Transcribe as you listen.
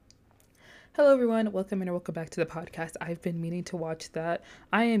Hello, everyone. Welcome back to the podcast. I've been meaning to watch that.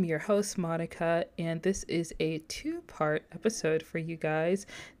 I am your host, Monica, and this is a two-part episode for you guys.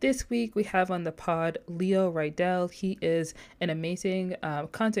 This week, we have on the pod Leo Rydel. He is an amazing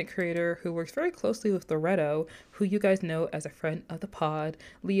content creator who works very closely with Loretto, who you guys know as a friend of the pod.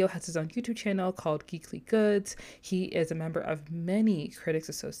 Leo has his own YouTube channel called GeeklyGoods. He is a member of many critics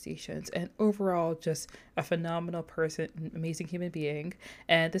associations and overall just a phenomenal person, an amazing human being.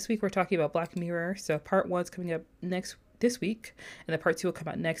 And this week we're talking about Black Mirror. So part one's coming up this week, and the part two will come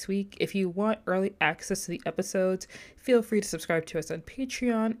out next week. If you want early access to the episodes, feel free to subscribe to us on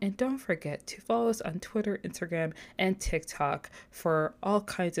Patreon, and don't forget to follow us on Twitter, Instagram, and TikTok for all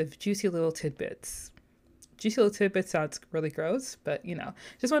kinds of juicy little tidbits. Juicy little tidbits sounds really gross, but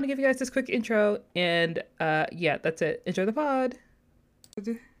just want to give you guys this quick intro, and yeah, that's it. Enjoy the pod.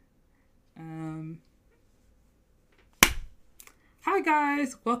 Hi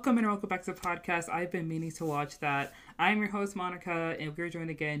guys, welcome back to the podcast. I've been meaning to watch that. I'm your host Monica, and we're joined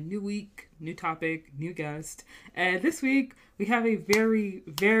again. New week, new topic, new guest. And this week we have a very,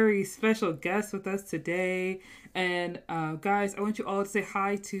 very special guest with us today. And guys, I want you all to say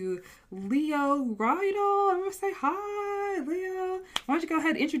hi to Leo Rydel. I'm gonna say hi, Leo. Why don't you go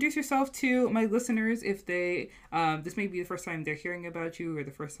ahead and introduce yourself to my listeners if they this may be the first time they're hearing about you or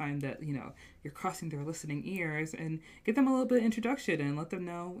the first time that you're crossing their listening ears, and give them a little bit of introduction and let them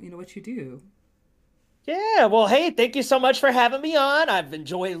know what you do. Yeah, well, hey, thank you so much for having me on. I've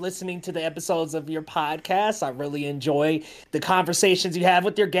enjoyed listening to the episodes of your podcast. I really enjoy the conversations you have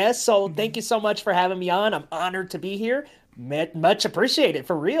with your guests. So thank you so much for having me on. I'm honored to be here. Much appreciated,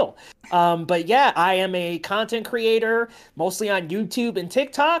 for real. But yeah, I am a content creator, mostly on YouTube and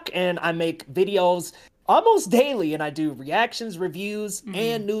TikTok, and I make videos almost daily, and I do reactions, reviews,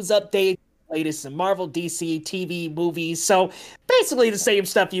 and news updates. Latest in Marvel, DC, TV, movies. So basically the same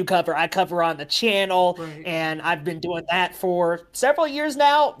stuff you cover, I cover on the channel. Right. And I've been doing that for several years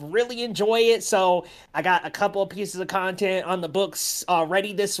now. Really enjoy it. So I got a couple of pieces of content on the books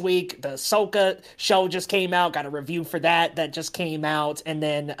already this week. The Ahsoka show just came out. Got a review for that just came out. And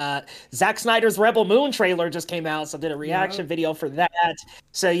then Zack Snyder's Rebel Moon trailer just came out. So I did a reaction video for that.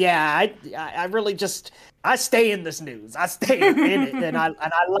 So yeah, I really just I stay in this news. I stay in it, and I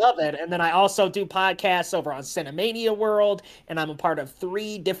love it. And then I also do podcasts over on Cinemania World, and I'm a part of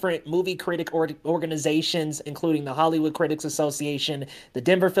 3 different movie critic organizations, including the Hollywood Critics Association, the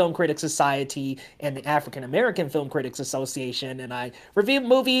Denver Film Critics Society, and the African American Film Critics Association. And I review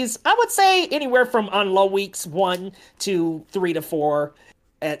movies, I would say anywhere from on low weeks 1 to 3 to 4.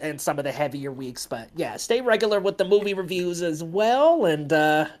 And some of the heavier weeks, but yeah, stay regular with the movie reviews as well. And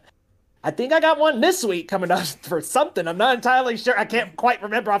I think I got one this week coming up for something. I'm not entirely sure. I can't quite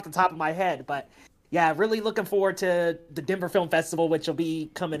remember off the top of my head, but yeah, really looking forward to the Denver Film Festival, which will be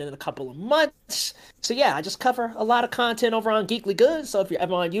coming in a couple of months. So yeah, I just cover a lot of content over on GeeklyGoods. So if you're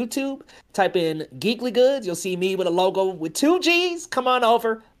ever on YouTube, type in GeeklyGoods. You'll see me with a logo with 2 G's. Come on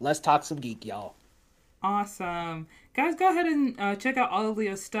over. Let's talk some geek, y'all. Awesome. Guys, go ahead and check out all of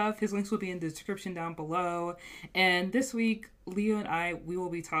Leo's stuff. His links will be in the description down below. And this week, Leo and we will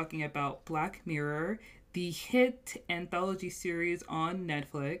be talking about Black Mirror, the hit anthology series on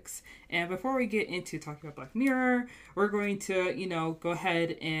Netflix. And before we get into talking about Black Mirror, we're going to, go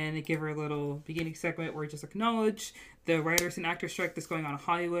ahead and give her a little beginning segment where we just acknowledge the writers and actors strike that's going on in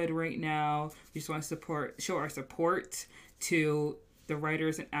Hollywood right now. We just want to show our support to the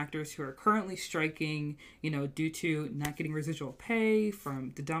writers and actors who are currently striking, due to not getting residual pay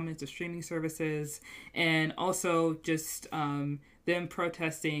from the dominance of streaming services, and also just them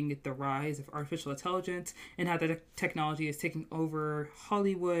protesting the rise of artificial intelligence and how the technology is taking over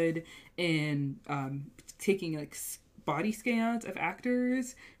Hollywood and taking body scans of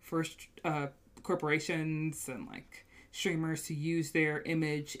actors for corporations and streamers to use their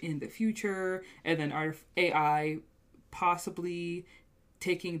image in the future, and then AI possibly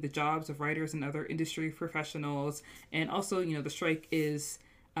taking the jobs of writers and other industry professionals. And also, the strike is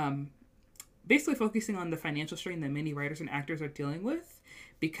basically focusing on the financial strain that many writers and actors are dealing with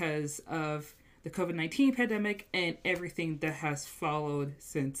because of the COVID-19 pandemic and everything that has followed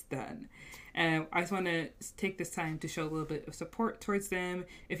since then. And I just want to take this time to show a little bit of support towards them.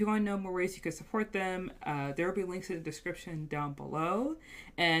 If you want to know more ways you can support them, there will be links in the description down below.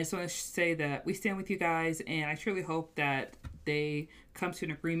 And I just want to say that we stand with you guys, and I truly hope that they come to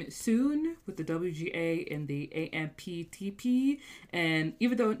an agreement soon with the WGA and the AMPTP. And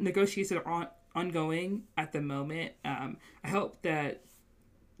even though negotiations are ongoing at the moment, I hope that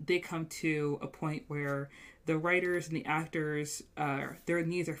they come to a point where the writers and the actors, their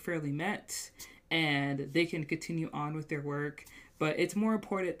needs are fairly met and they can continue on with their work. but it's more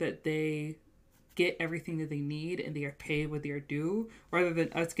important that they get everything that they need and they are paid what they are due, rather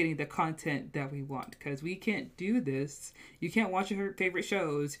than us getting the content that we want. Because we can't do this. You can't watch your favorite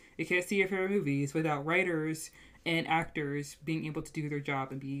shows, you can't see your favorite movies without writers and actors being able to do their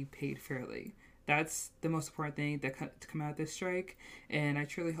job and be paid fairly. That's the most important thing to come out of this strike, and I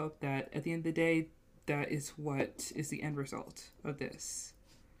truly hope that at the end of the day, that is what is the end result of this.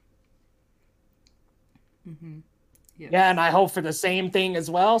 Mm-hmm. Yes. Yeah, and I hope for the same thing as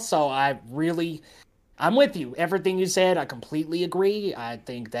well. So I'm with you. Everything you said, I completely agree. I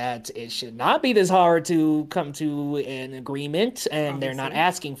think that it should not be this hard to come to an agreement, and they're not Obviously.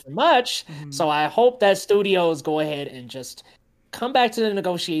 asking for much. Mm-hmm. So I hope that studios go ahead and just come back to the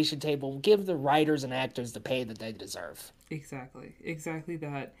negotiation table and give the writers and actors the pay that they deserve. Exactly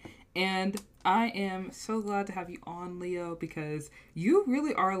that. And I am so glad to have you on, Leo, because you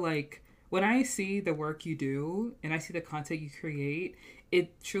really are like, when I see the work you do and I see the content you create,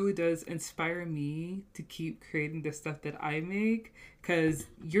 it truly does inspire me to keep creating the stuff that I make. Because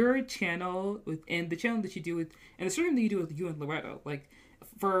your channel and the channel that you do with, and the stream that you do with you and Loretto, like,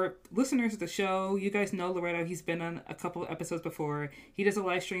 for listeners of the show, you guys know Loretto. He's been on a couple episodes before. He does a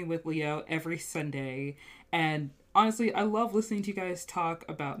live stream with Leo every Sunday. And honestly, I love listening to you guys talk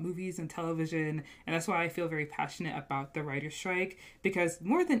about movies and television. And that's why I feel very passionate about the writer's strike. Because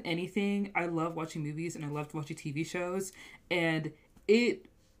more than anything, I love watching movies and I love watching TV shows. And it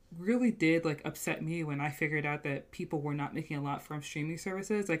really did like upset me when I figured out that people were not making a lot from streaming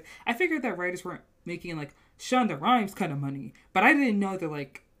services. Like, I figured that writers weren't making like Shonda Rhimes kind of money, but I didn't know that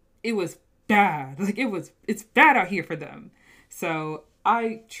like it was bad. Like, it's bad out here for them. So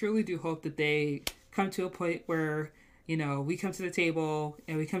I truly do hope that they come to a point where, you know, we come to the table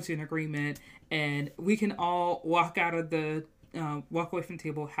and we come to an agreement and we can all walk away from the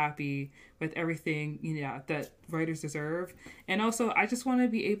table happy with everything, you know, that writers deserve. And also, I just want to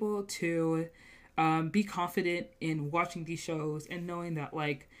be able to be confident in watching these shows and knowing that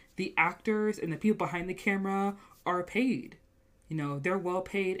like the actors and the people behind the camera are paid. You know, they're well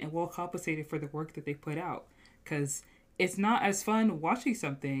paid and well compensated for the work that they put out. Because it's not as fun watching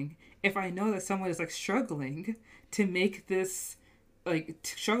something if I know that someone is like struggling to make this, like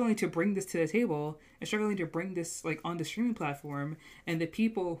struggling to bring this to the table and struggling to bring this like on the streaming platform, and the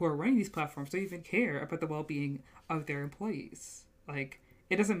people who are running these platforms don't even care about the well-being of their employees. Like,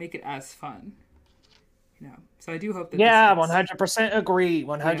 it doesn't make it as fun. No. So I do hope that. Yeah, 100% agree.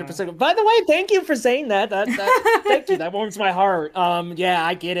 100%. Yeah. By the way, thank you for saying that. Thank you. That warms my heart. Yeah,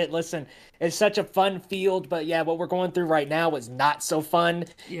 I get it. Listen, it's such a fun field, but yeah, what we're going through right now is not so fun.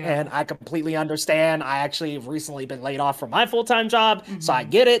 Yeah. And I completely understand. I actually have recently been laid off from my full-time job, so I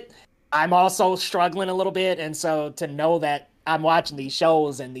get it. I'm also struggling a little bit, and so to know that I'm watching these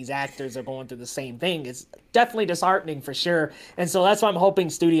shows and these actors are going through the same thing is definitely disheartening for sure. And so that's why I'm hoping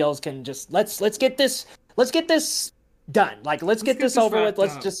studios can just let's get this done. Like, let's get this over with.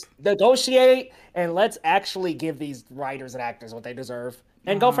 Let's just negotiate and let's actually give these writers and actors what they deserve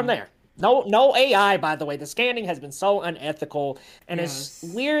and go from there. No AI, by the way. The scanning has been so unethical, and it's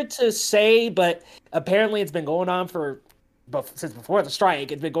weird to say, but apparently it's been going on since before the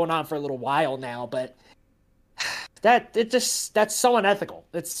strike. It's been going on for a little while now, but that's so unethical.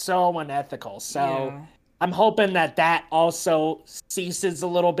 It's so unethical. So I'm hoping that also ceases a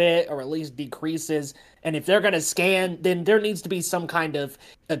little bit, or at least decreases. And if they're going to scan, then there needs to be some kind of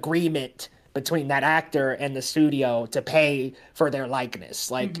agreement between that actor and the studio to pay for their likeness.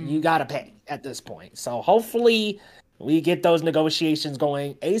 Like, you got to pay at this point. So hopefully we get those negotiations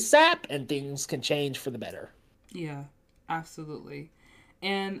going ASAP and things can change for the better. Yeah, absolutely.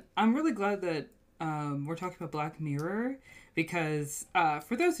 And I'm really glad that we're talking about Black Mirror, because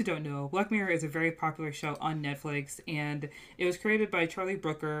for those who don't know, Black Mirror is a very popular show on Netflix, and it was created by Charlie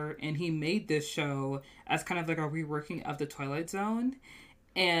Brooker, and he made this show as kind of like a reworking of The Twilight Zone.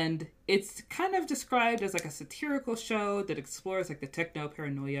 And it's kind of described as like a satirical show that explores like the techno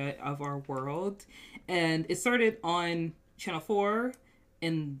paranoia of our world. And it started on Channel 4,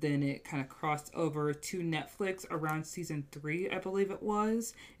 and then it kind of crossed over to Netflix around season 3, I believe it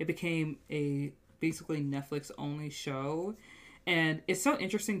was. It became a basically Netflix only show. And it's so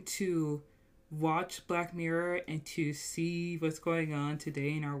interesting to watch Black Mirror and to see what's going on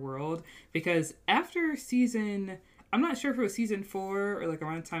today in our world, because after I'm not sure if it was season 4 or like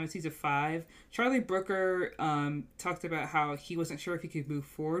around the time of season 5, Charlie Brooker talked about how he wasn't sure if he could move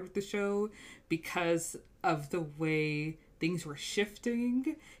forward with the show because of the way things were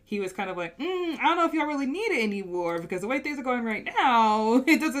shifting. He was kind of like, I don't know if y'all really need it anymore, because the way things are going right now,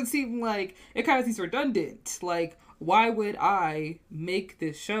 it doesn't seem like, it kind of seems redundant. Like, why would I make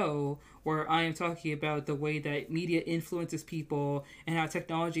this show where I am talking about the way that media influences people and how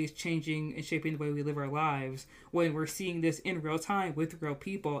technology is changing and shaping the way we live our lives when we're seeing this in real time with real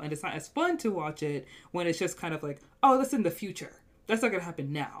people, and it's not as fun to watch it when it's just kind of like, oh, that's in the future. That's not going to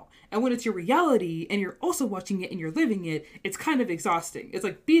happen now. And when it's your reality and you're also watching it and you're living it, it's kind of exhausting. It's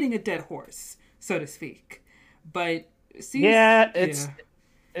like beating a dead horse, so to speak. But it's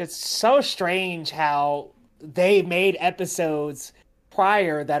so strange how they made episodes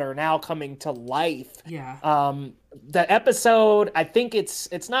prior that are now coming to life. Yeah. The episode, I think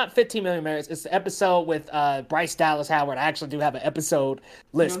it's not 15 million minutes. It's the episode with Bryce Dallas Howard. I actually do have an episode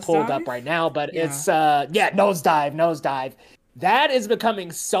list pulled up right now, but it's Nosedive. That is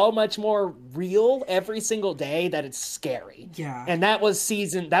becoming so much more real every single day that it's scary. Yeah. And that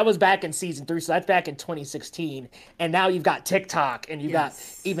was back in season 3, so that's back in 2016. And now you've got TikTok, and you've got,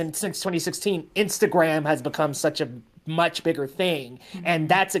 even since 2016, Instagram has become such a much bigger thing. Mm-hmm. And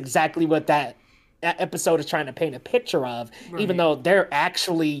that's exactly what that episode is trying to paint a picture of, even though they're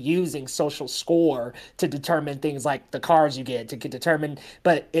actually using social score to determine things like the cars you get, to determine,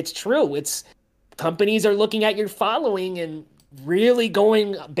 but it's true. It's companies are looking at your following and really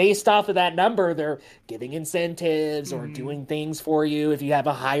going based off of that number. They're giving incentives or doing things for you if you have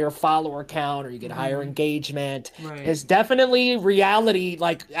a higher follower count or you get higher engagement. It's definitely reality,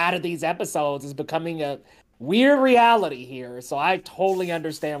 like out of these episodes is becoming a weird reality here. So I totally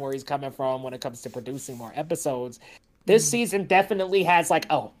understand where he's coming from when it comes to producing more episodes. This season definitely has like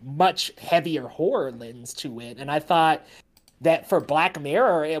a much heavier horror lens to it, and I thought that for Black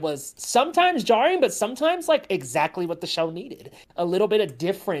Mirror, it was sometimes jarring, but sometimes like exactly what the show needed. A little bit of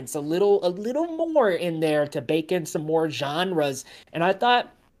difference, a little more in there to bake in some more genres. And I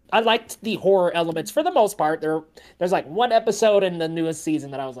thought I liked the horror elements for the most part. There's like one episode in the newest season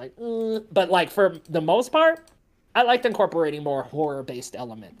that I was like, but like for the most part, I liked incorporating more horror-based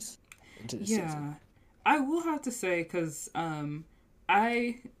elements into the season. I will have to say, because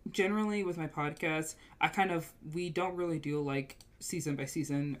I generally, with my podcast, we don't really do like season by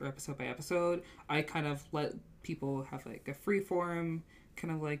season or episode by episode. I kind of let people have like a free form,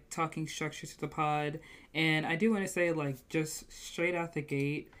 kind of like talking structure to the pod. And I do want to say, like, just straight out the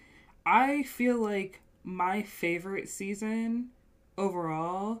gate, I feel like my favorite season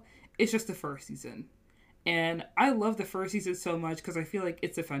overall is just the first season. And I love the first season so much because I feel like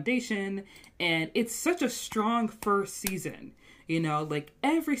it's a foundation and it's such a strong first season. You know, like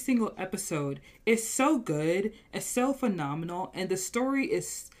every single episode is so good, it's so phenomenal, and the story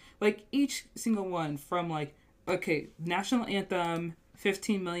is like each single one from like, okay, National Anthem,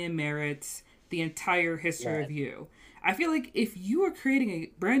 15 Million Merits, the entire history of you. I feel like if you are creating a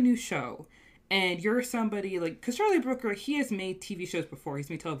brand new show and you're somebody like, because Charlie Brooker, he has made TV shows before, he's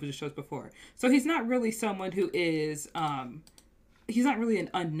made television shows before, so he's not really someone who is, he's not really an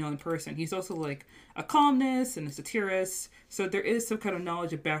unknown person. He's also like a columnist and a satirist. So there is some kind of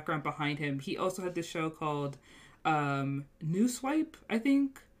knowledge and background behind him. He also had this show called Newswipe, I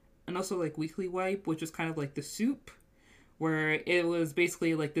think. And also like Weekly Wipe, which was kind of like The Soup, where it was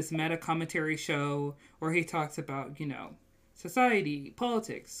basically like this meta commentary show where he talks about, you know, society,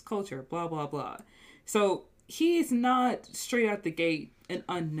 politics, culture, blah, blah, blah. So he's not straight out the gate an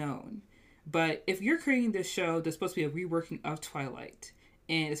unknown. But if you're creating this show that's supposed to be a reworking of Twilight,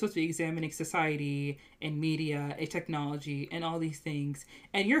 and it's supposed to be examining society and media and technology and all these things,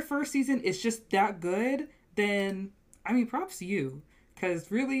 and your first season is just that good, then, I mean, props to you.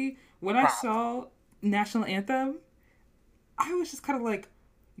 Because really, when I saw National Anthem, I was just kind of like,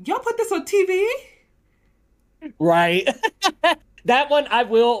 y'all put this on TV? Right. That one, I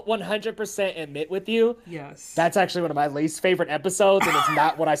will 100% admit with you. Yes. That's actually one of my least favorite episodes, and it's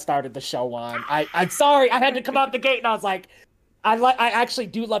not what I started the show on. I'm sorry, I had to come out the gate, and I was like, I actually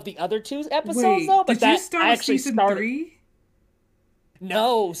do love the other two episodes, though. But did you start season 3?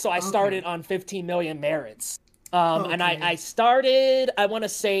 No, so I started on 15 Million Merits. And I started, I want to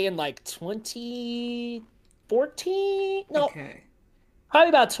say in like 2014? No. Okay. Probably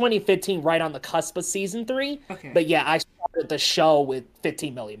about 2015, right on the cusp of season 3. Okay. But yeah, I started the show with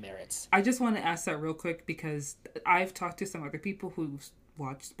 15 Million Merits. I just want to ask that real quick because I've talked to some other people who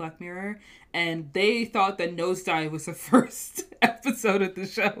watched Black Mirror and they thought that Nosedive was the first episode of the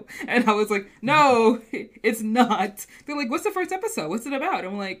show. And I was like, no, it's not. They're like, what's the first episode? What's it about?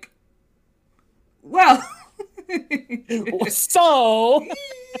 I'm like, well. So.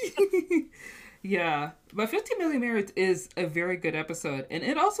 Yeah, but 15 Million Merits is a very good episode, and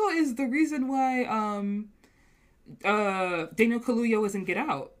it also is the reason why Daniel Kaluuya was in Get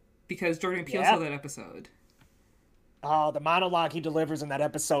Out, because Jordan Peele saw that episode. Oh, the monologue he delivers in that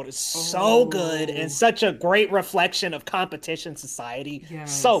episode is so good and Oh, such a great reflection of competition society.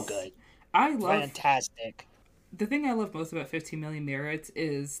 So yes. good. I love Fantastic. the thing I love most about 15 Million Merits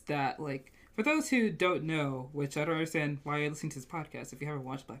is that, like, for those who don't know, which I don't understand why you're listening to this podcast if you haven't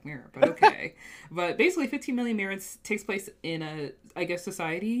watched Black Mirror, but okay. But basically, 15 Million Merits takes place in a, I guess,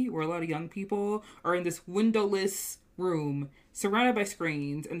 society where a lot of young people are in this windowless room surrounded by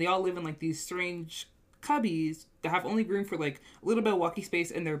screens, and they all live in, like, these strange cubbies that have only room for, like, a little bit of walkie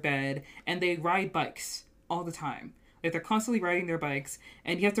space in their bed, and they ride bikes all the time. Like they're constantly riding their bikes,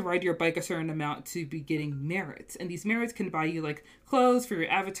 and you have to ride your bike a certain amount to be getting merits. And these merits can buy you like clothes for your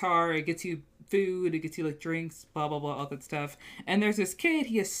avatar. It gets you food. It gets you like drinks. Blah blah blah, all that stuff. And there's this kid.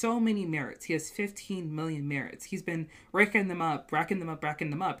 He has so many merits. He has 15 million merits. He's been racking them up, racking them up,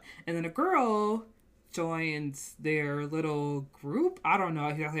 racking them up. And then a girl joins their little group. I don't know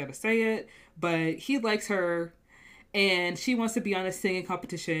exactly how to say it, but he likes her, and she wants to be on a singing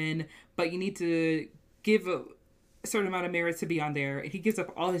competition. But you need to give a certain amount of merits to be on there, and he gives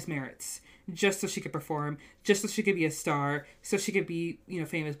up all his merits just so she could perform, just so she could be a star, so she could be,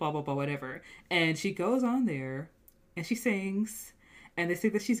 famous, blah blah blah, whatever. And she goes on there and she sings, and they say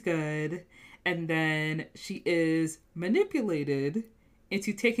that she's good, and then she is manipulated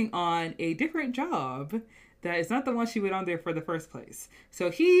into taking on a different job that is not the one she went on there for the first place. So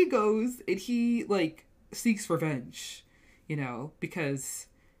he goes and he like seeks revenge, because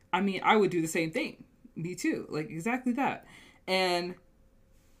I mean, I would do the same thing. Me too. Like exactly that. And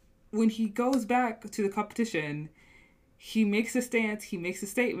when he goes back to the competition, he makes a stance, he makes a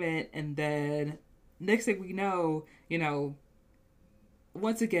statement, and then next thing we know,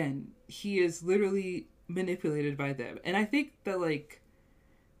 once again, he is literally manipulated by them. And I think that like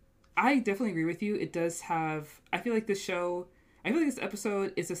I definitely agree with you. It does have I feel like this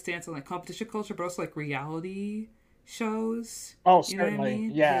episode is a stance on like competition culture, but also like reality shows. Oh, You know what I certainly.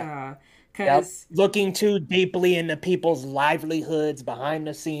 mean? Yeah. Yeah. Yep. Because, Looking too deeply into people's livelihoods behind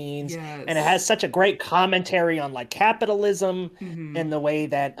the scenes. And it has yes. such a great commentary on like capitalism Mm-hmm. and the way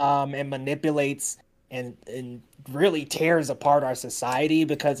that it manipulates and really tears apart our society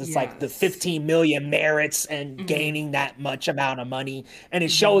because it's like the Yes. 15 million merits and Mm-hmm. gaining that much amount of money. And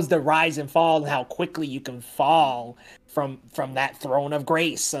it Mm-hmm. shows the rise and fall and how quickly you can fall from that throne of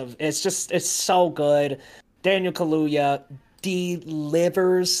grace of it's so good. Daniel Kaluuya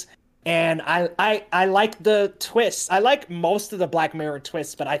delivers, and I like the twists. I like most of the Black Mirror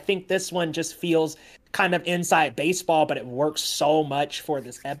twists, but I think this one just feels kind of inside baseball, but it works so much for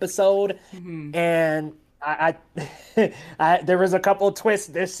this episode. Mm-hmm. And there was a couple of twists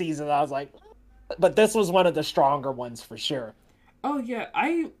this season that I was like, but this was one of the stronger ones for sure. Oh yeah,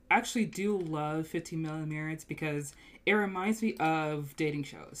 I actually do love 15 Million Merits because it reminds me of dating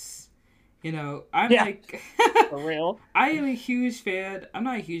shows. I'm Yeah, like, for real. I am a huge fan. I'm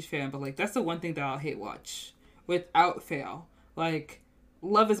not a huge fan, but like that's the one thing that I'll hate watch without fail. Like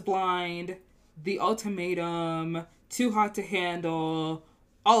Love is Blind, The Ultimatum, Too Hot to Handle,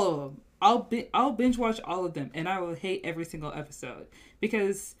 all of them. I'll binge watch all of them, and I will hate every single episode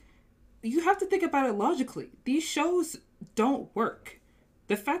because you have to think about it logically. These shows don't work.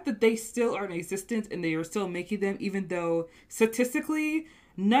 The fact that they still are in existence and they are still making them, even though statistically,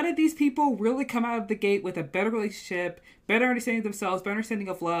 none of these people really come out of the gate with a better relationship, better understanding of themselves, better understanding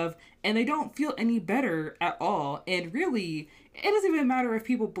of love, and they don't feel any better at all. And really, it doesn't even matter if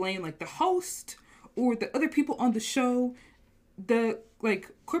people blame like the host or the other people on the show. The like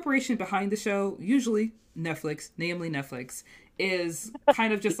corporation behind the show, usually Netflix, namely Netflix, is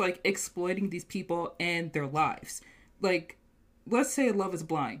kind of just like exploiting these people and their lives. Like, let's say Love is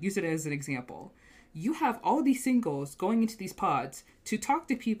Blind, use it as an example. You have all these singles going into these pods to talk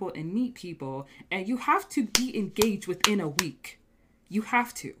to people and meet people, and you have to be engaged within a week. You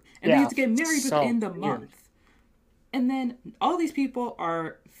have to. And they have Yeah, to get married so within the weird. month. And then all these people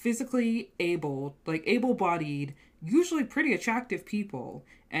are physically able, like able bodied, usually pretty attractive people,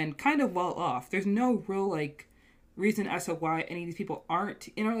 and kind of well off. There's no real, like, reason as to why any of these people aren't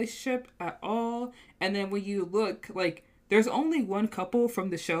in a relationship at all. And then when you look, like, there's only one couple from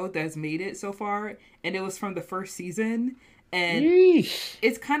the show that's made it so far, and it was from the first season. And Yeesh.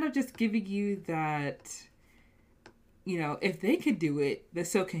 it's kind of just giving you that, if they could do it, then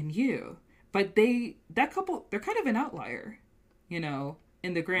so can you. But that couple, they're kind of an outlier,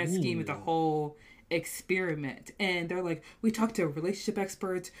 in the grand scheme of the Ooh. whole experiment. And they're like, we talked to relationship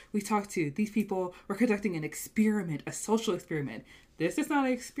experts, we talked to these people, we're conducting an experiment, a social experiment. This is not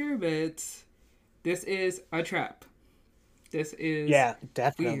an experiment. This is a trap. This is Yeah,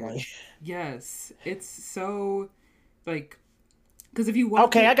 weird. definitely. Yes, it's so like because if you watch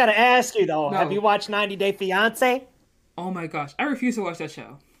Okay, I it, gotta ask you though, have you no, watched 90 Day Fiance? Oh my gosh, I refuse to watch that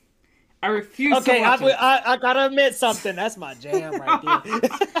show. I refuse to Okay, watch it. I gotta admit something. That's my jam right there.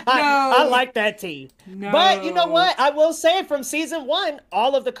 I No, like that tea. But you know no. what? I will say from season one,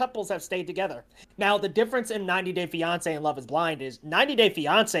 all of the couples have stayed together. Now, the difference in 90 Day Fiance and Love is Blind is 90 Day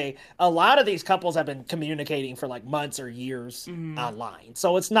Fiance, a lot of these couples have been communicating for like months or years Mm, online.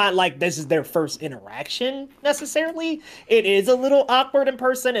 So it's not like this is their first interaction necessarily. It is a little awkward in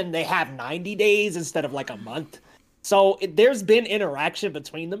person and they have 90 days instead of like a month. So there's been interaction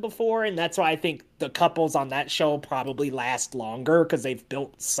between them before, and that's why I think the couples on that show probably last longer because they've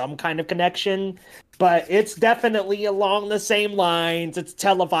built some kind of connection. But it's definitely along the same lines. It's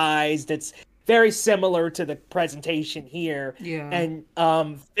televised. It's very similar to the presentation here, yeah, and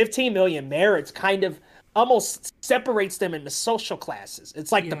 15 Million Merits kind of almost separates them into social classes.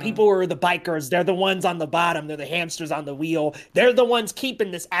 It's like the yeah. people who are the bikers, they're the ones on the bottom, they're the hamsters on the wheel. They're the ones keeping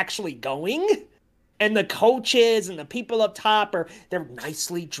this actually going, and the coaches and the people up top they're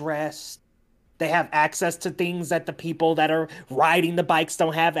nicely dressed. They have access to things that the people that are riding the bikes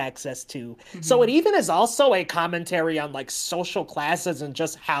don't have access to. So it Hmm. even is also a commentary on like social classes and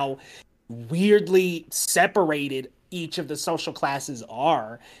just how weirdly separated each of the social classes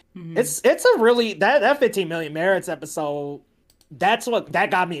are. Hmm. It's a really that 15 Million Merits episode, that's what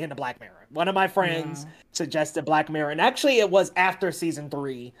that got me into Black Mirror. One of my friends Yeah. suggested Black Mirror, and actually it was after season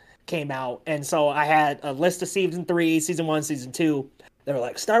 3 came out. And so I had a list of season 3, season 1, season 2. They were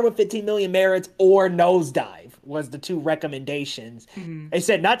like, start with 15 Million Merits or Nosedive was the two recommendations. Hmm. They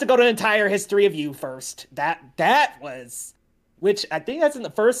said not to go to the entire history of you first. That was, which I think that's in the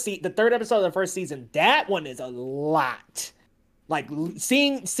third episode of the first season. That one is a lot. Like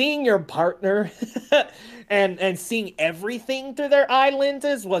seeing your partner and seeing everything through their eye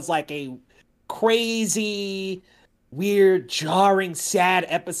lenses was like a crazy, weird, jarring, sad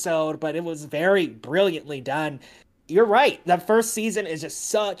episode, but it was very brilliantly done. You're right. The first season is just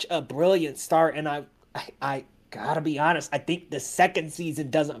such a brilliant start, and I gotta be honest. I think the second season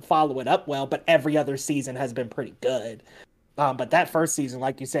doesn't follow it up well, but every other season has been pretty good. But that first season,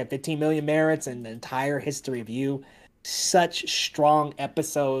 like you said, 15 Million Merits and the entire history of you, such strong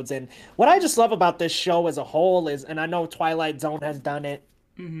episodes. And what I just love about this show as a whole is, and I know Twilight Zone has done it,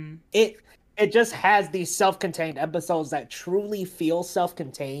 Hmm. it it just has these self-contained episodes that truly feel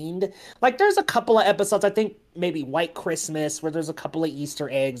self-contained. Like there's a couple of episodes, I think maybe White Christmas, where there's a couple of Easter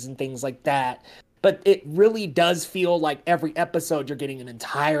eggs and things like that. But it really does feel like every episode you're getting an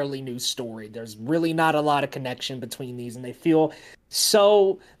entirely new story. There's really not a lot of connection between these, and they feel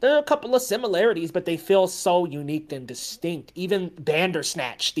so. There are a couple of similarities, but they feel so unique and distinct. Even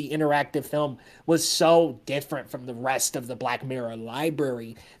Bandersnatch, the interactive film, was so different from the rest of the Black Mirror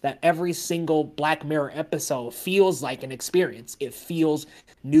library that every single Black Mirror episode feels like an experience. It feels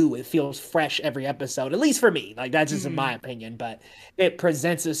new. It feels fresh every episode, at least for me. Like that's just in my Hmm. opinion, but it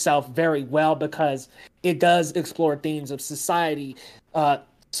presents itself very well because it does explore themes of society, uh,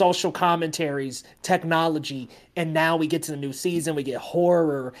 social commentaries, technology, and now we get to the new season, we get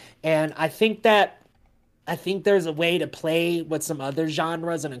horror, and I think there's a way to play with some other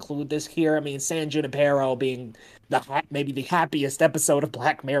genres and include this here. I mean, San Junipero being maybe the happiest episode of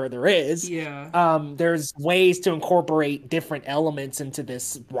Black Mirror there is. Yeah. There's ways to incorporate different elements into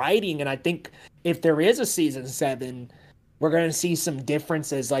this writing, and I think if there is a season 7, we're going to see some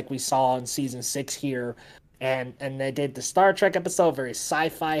differences like we saw in season 6 here. And they did the Star Trek episode very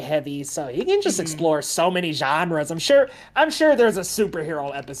sci-fi heavy, so you can just Hmm. explore so many genres. I'm sure there's a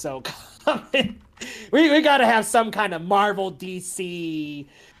superhero episode coming. We got to have some kind of Marvel DC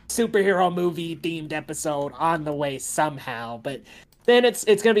superhero movie themed episode on the way somehow. But then it's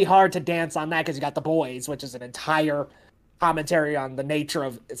gonna be hard to dance on that because you got The Boys, which is an entire commentary on the nature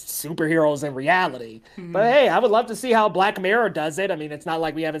of superheroes in reality. But Hmm. hey, I would love to see how Black Mirror does it. I mean, it's not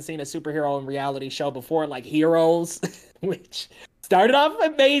like we haven't seen a superhero in reality show before, like Heroes, which started off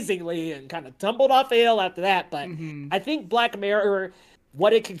amazingly and kind of tumbled off a hill after that. But Hmm. I think Black Mirror,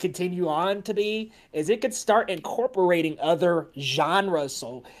 what it could continue on to be, is it could start incorporating other genres.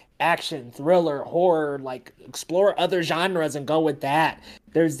 So action, thriller, horror, like explore other genres and go with that.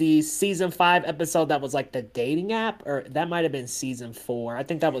 There's the season 5 episode that was like the dating app, or that might have been season 4. I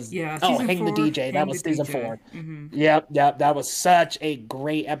think that was, Yeah. oh, Season Hang the 4, DJ. That Hang the was season DJ. 4. Hmm. Yep, that was such a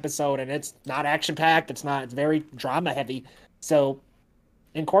great episode, and it's not action packed. It's very drama heavy. So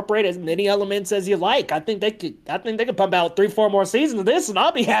incorporate as many elements as you like. I think they could pump out 3, 4 more seasons of this, and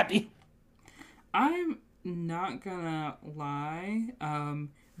I'll be happy. I'm not gonna lie.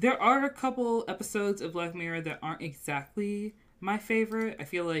 There are a couple episodes of Black Mirror that aren't exactly my favorite. I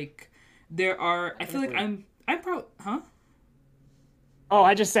feel like there are. I I feel like agree. I'm. I'm pro. Huh? Oh,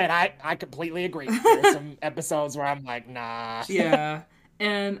 I just said I completely agree. There's some episodes where I'm like, nah. Yeah.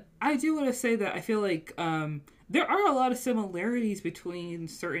 And I do want to say that I feel like there are a lot of similarities between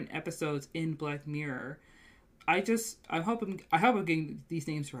certain episodes in Black Mirror. I hope I'm getting these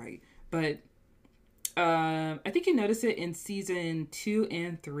names right. But I think you notice it in season 2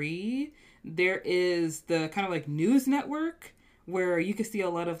 and 3. There is the kind of like news network where you can see a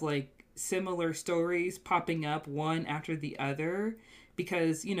lot of like similar stories popping up one after the other,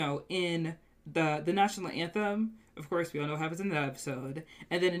 because in the national anthem, of course we all know what happens in that episode,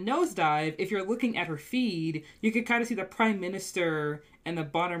 and then in Nosedive, if you're looking at her feed, you can kind of see the prime minister in the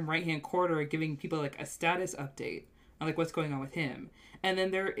bottom right hand corner giving people like a status update on like what's going on with him. And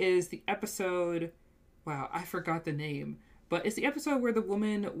then there is the episode, wow, I forgot the name, but it's the episode where the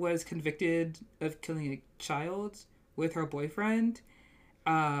woman was convicted of killing a child with her boyfriend.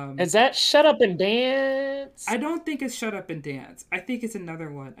 Is that Shut Up and Dance? I don't think it's Shut Up and Dance. I think it's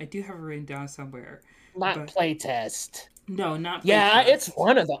another one. I do have it written down somewhere. Not But Playtest. no, not Yeah, it's Playtest.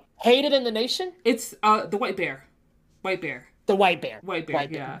 one of them. Hated in the Nation? It's the White Bear. White Bear. The White Bear. White Bear,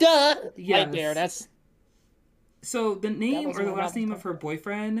 White Bear. yeah. Duh! White Bear, Yes. So the that name was or the one last I name was of her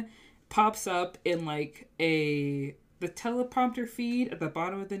boyfriend pops up in like the teleprompter feed at the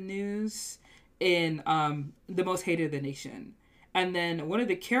bottom of the news in the Most Hated of the Nation. And then one of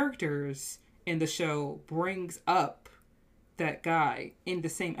the characters in the show brings up that guy in the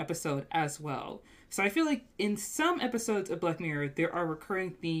same episode as well. So I feel like in some episodes of Black Mirror, there are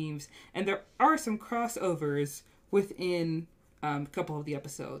recurring themes and there are some crossovers within a couple of the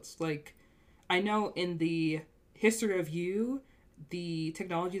episodes. Like, I know in the History of You, the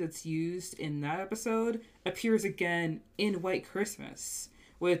technology that's used in that episode appears again in White Christmas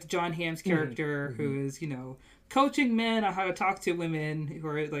with John Hamm's character, who is, coaching men on how to talk to women who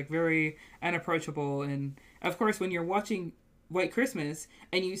are like very unapproachable. And of course, when you're watching White Christmas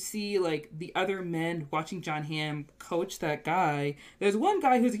and you see like the other men watching John Hamm coach that guy, there's one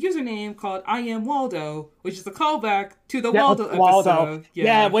guy who's a username called I Am Waldo, which is a callback to the Waldo episode.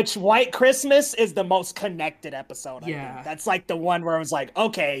 Yeah, which White Christmas is the most connected episode, I Yeah. think. That's like the one where I was like,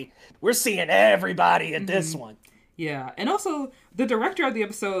 okay, we're seeing everybody in this one. Yeah, and also the director of the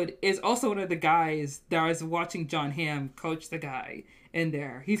episode is also one of the guys that was watching John Hamm coach the guy in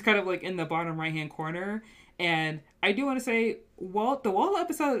there. He's kind of like in the bottom right hand corner. And I do want to say, the Waldo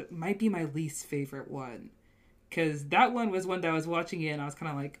episode might be my least favorite one, because that one was one that I was watching it and I was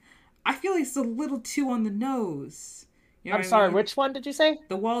kind of like, I feel like it's a little too on the nose. You know I'm what I sorry, mean? which one did you say?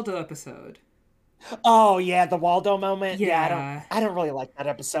 The Waldo episode. Oh yeah, the Waldo moment. Yeah. I don't really like that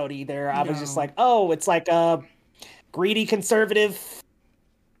episode either. I was just No. like, oh, it's like a greedy conservative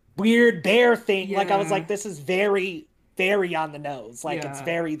weird bear thing. Like I was Yeah. like, this is very, very on the nose. Like it's Yeah.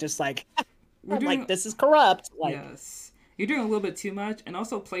 very just like We're I'm doing like this is corrupt. Like Yes. You're doing a little bit too much. And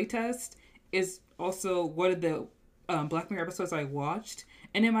also, Playtest is also one of the Black Mirror episodes I watched.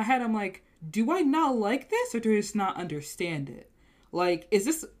 And in my head, I'm like, do I not like this or do I just not understand it? Like, is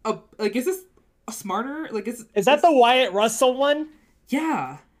this a smarter? Like, is that the Wyatt Russell one?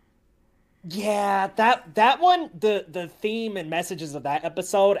 Yeah. Yeah, that one, the theme and messages of that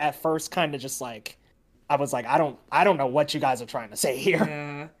episode at first kind of just like I was like, I don't know what you guys are trying to say here.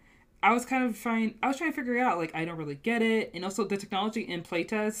 Yeah. I was trying to figure it out. Like, I don't really get it. And also, the technology in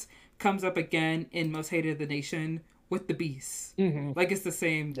Playtest comes up again in Most Hated of the Nation with the Beast. Mm-hmm. Like, it's the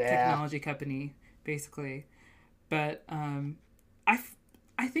same technology company, basically. But I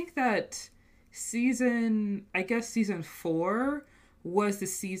think that season 4 was the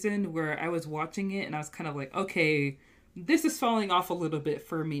season where I was watching it and I was kind of like, okay, this is falling off a little bit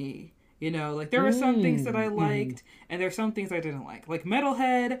for me. Like there were some things that I liked and there are some things I didn't like. Like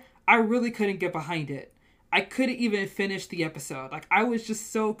Metalhead, I really couldn't get behind it. I couldn't even finish the episode. Like I was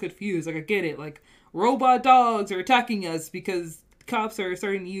just so confused. Like I get it. Like robot dogs are attacking us because cops are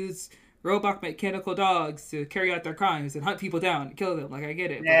starting to use robot mechanical dogs to carry out their crimes and hunt people down and kill them. Like I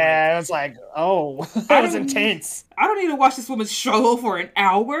get it. Yeah, it was like, oh, that was intense. I don't need to watch this woman struggle for an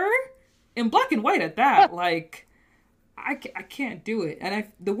hour in black and white at that. Like I can't do it. And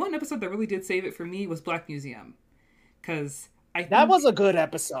the one episode that really did save it for me was Black Museum, because that was a good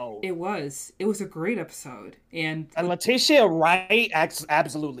episode. It was a great episode, and Letitia Wright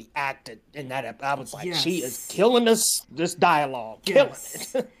absolutely acted in that. I was like, yes. She is killing this dialogue, killing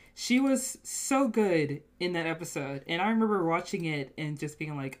it. She was so good in that episode, and I remember watching it and just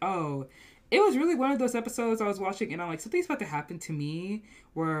being like, oh, it was really one of those episodes I was watching, and I'm like, something's about to happen to me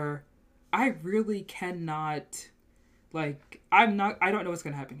where I really cannot. Like, I don't know what's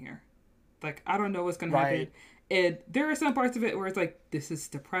going to happen here. Like, I don't know what's going to happen. And there are some parts of it where it's like, this is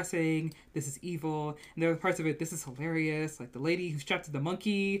depressing, this is evil, and there are parts of it, this is hilarious. Like the lady who's trapped in the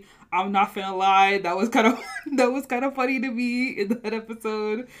monkey. I'm not gonna lie, that was kind of that was kind of funny to me in that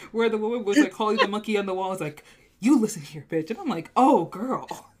episode where the woman was like calling the monkey on the wall. It's like, you listen here, bitch, and I'm like, oh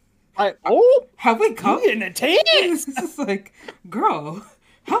girl, have we come? You in a It's just like, girl,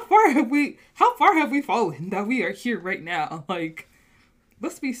 how far have we fallen that we are here right now? Like,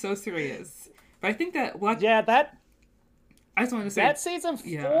 let's be so serious. But I think that I just want to say that season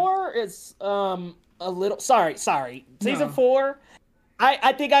 4 is a little sorry. Season 4,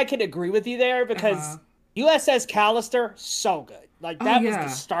 I think I can agree with you there because USS Callister, so good. Like that was the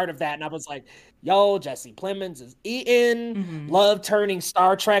start of that, and I was like, yo, Jesse Plemons is eating. Love turning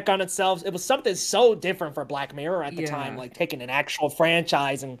Star Trek on itself. It was something so different for Black Mirror at the time, like taking an actual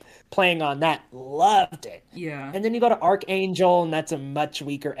franchise and playing on that. Loved it. Yeah. And then you go to Archangel, and that's a much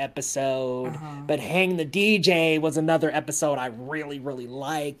weaker episode. But Hang the DJ was another episode I really, really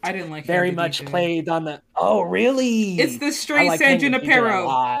liked. I didn't like very much DJ. Played on the. Oh, really? It's the straight like San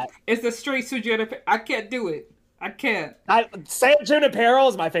Junipero. It's the straight San Junipero. I can't do it. I can't. San Junipero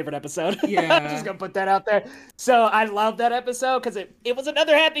is my favorite episode. Yeah. I'm just going to put that out there. So I love that episode because it was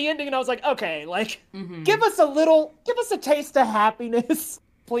another happy ending. And I was like, okay, like, give us a taste of happiness,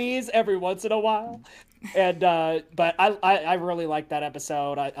 please, every once in a while. And, but I really like that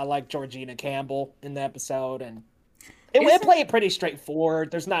episode. I like Georgina Campbell in the episode. And it played pretty straightforward.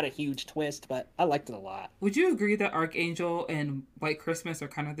 There's not a huge twist, but I liked it a lot. Would you agree that Archangel and White Christmas are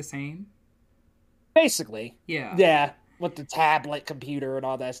kind of the same? Basically. Yeah. Yeah. With the tablet computer and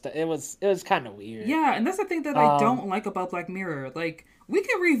all that stuff. It was kind of weird. Yeah, and that's the thing that I don't like about Black Mirror. Like, we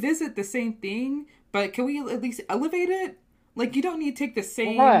can revisit the same thing, but can we at least elevate it? Like, you don't need to take the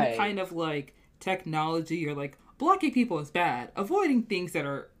same kind of, like, technology or, like, blocking people is bad. Avoiding things that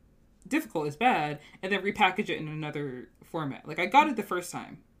are difficult is bad, and then repackage it in another format. Like, I got it the first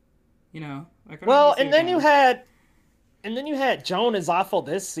time. You know? Like, and then you had Joan is Awful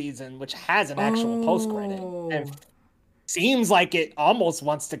this season, which has an actual post-credit. And seems like it almost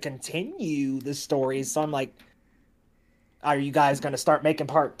wants to continue the story. So I'm like, are you guys going to start making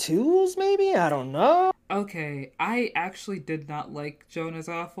part 2s maybe? I don't know. Okay. I actually did not like Joan is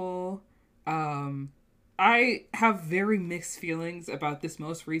Awful. I have very mixed feelings about this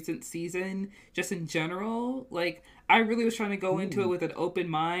most recent season, just in general. Like, I really was trying to go into it with an open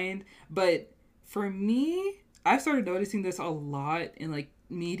mind. But for me, I've started noticing this a lot in, like,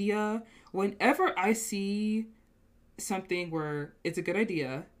 media. Whenever I see something where it's a good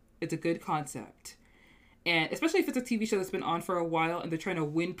idea, it's a good concept, and especially if it's a TV show that's been on for a while and they're trying to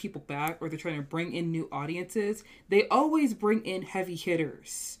win people back or they're trying to bring in new audiences, they always bring in heavy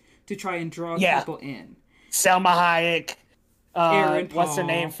hitters to try and draw people in. Selma Hayek. Aaron Paul. What's her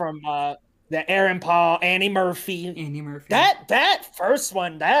name from the Aaron Paul, Annie Murphy. That first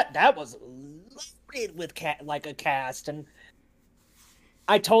one, that was with like a cast, and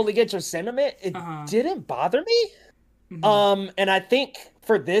I totally get your sentiment. It didn't bother me. And I think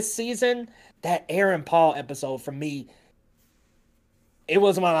for this season, that Aaron Paul episode for me, it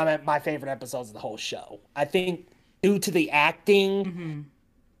was one of my favorite episodes of the whole show. I think due to the acting,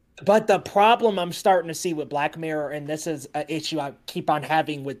 but the problem I'm starting to see with Black Mirror, and this is an issue I keep on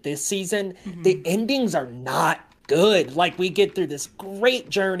having with this season, the endings are not good. Like, we get through this great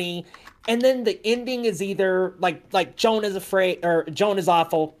journey, and then the ending is either like Joan is Afraid or Joan is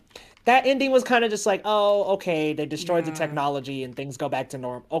Awful. That ending was kind of just like, oh, okay, they destroyed the technology and things go back to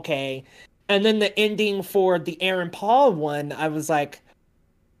norm. Okay. And then the ending for the Aaron Paul one, I was like,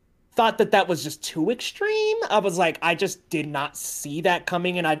 thought that was just too extreme. I was like, I just did not see that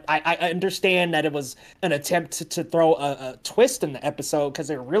coming. And I understand that it was an attempt to throw a twist in the episode because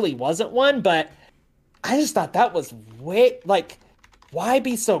there really wasn't one. But I just thought that was why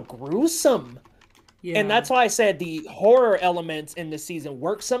be so gruesome? Yeah. And that's why I said the horror elements in this season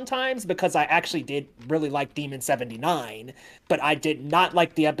work sometimes, because I actually did really like Demon 79, but I did not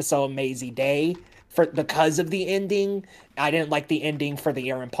like the episode Maisie Day because of the ending. I didn't like the ending for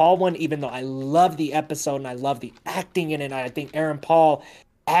the Aaron Paul one, even though I love the episode and I love the acting in it. And I think Aaron Paul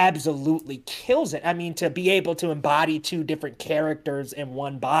absolutely kills it. I mean, to be able to embody two different characters in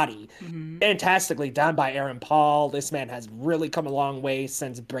one body, fantastically done by Aaron Paul. This man has really come a long way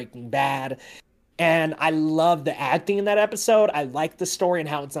since Breaking Bad. And I love the acting in that episode. I like the story and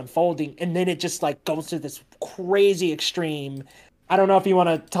how it's unfolding. And then it just like goes to this crazy extreme. I don't know if you want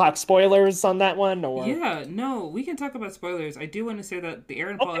to talk spoilers on that one or... Yeah, no, we can talk about spoilers. I do want to say that the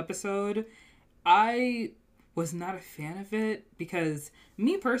Aaron Paul episode, I was not a fan of it because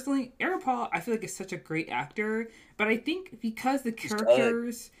me personally, Aaron Paul, I feel like is such a great actor. But I think because the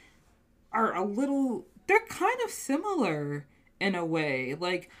characters are a little... they're kind of similar in a way.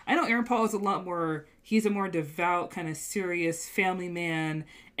 Like, I know Aaron Paul is a lot more, he's a more devout, kind of serious family man.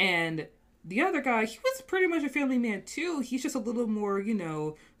 And the other guy, he was pretty much a family man too. He's just a little more,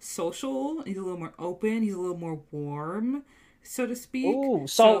 social. He's a little more open. He's a little more warm, so to speak. Ooh,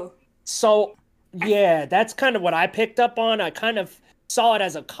 so yeah, that's kind of what I picked up on. I kind of saw it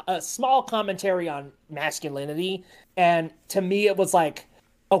as a small commentary on masculinity, and to me, it was like,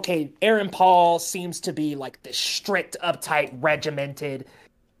 okay, Aaron Paul seems to be like the strict, uptight, regimented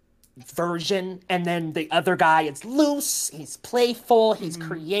version, and then the other guy is loose, he's playful, he's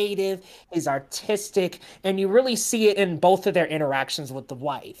creative, he's artistic, and you really see it in both of their interactions with the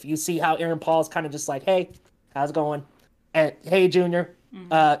wife. You see how Aaron Paul's kind of just like, hey, how's it going? And hey, Junior,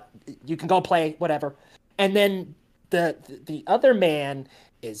 you can go play, whatever. And then the other man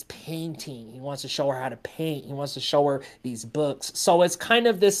is painting. He wants to show her how to paint. He wants to show her these books. So it's kind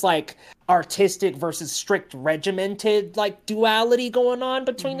of this like artistic versus strict regimented like duality going on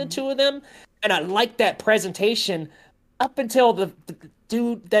between the two of them. And I like that presentation up until the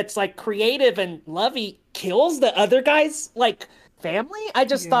dude that's like creative and lovey kills the other guy's like family. I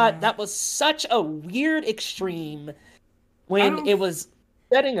just thought that was such a weird extreme when it was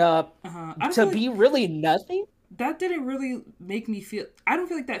setting up to be really nothing. That didn't really make me feel, I don't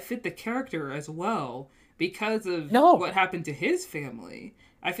feel like that fit the character as well because of what happened to his family.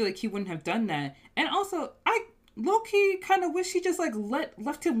 I feel like he wouldn't have done that. And also, I low-key kind of wish he just like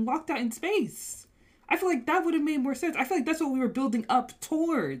left him locked out in space. I feel like that would have made more sense. I feel like that's what we were building up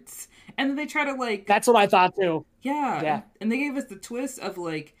towards. And then they try to like... That's what I thought too. Yeah. And they gave us the twist of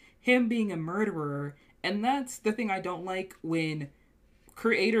like him being a murderer. And that's the thing I don't like when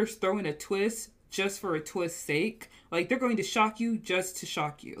creators throw in a twist just for a twist's sake. Like, they're going to shock you just to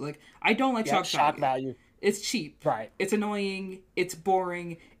shock you. Like, I don't like shock value. It's cheap. Right. It's annoying. It's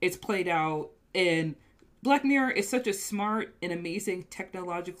boring. It's played out. And Black Mirror is such a smart and amazing,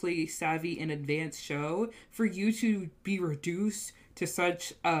 technologically savvy and advanced show. For you to be reduced to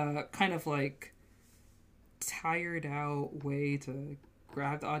such a kind of like tired out way to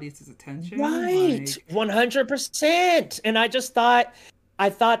grab the audience's attention. Right. 100%. And I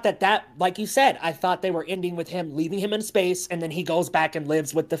thought that, like you said, I thought they were ending with him, leaving him in space, and then he goes back and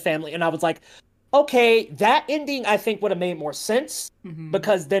lives with the family. And I was like, okay, that ending I think would have made more sense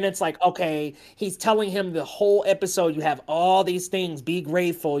because then it's like, okay, he's telling him the whole episode, you have all these things, be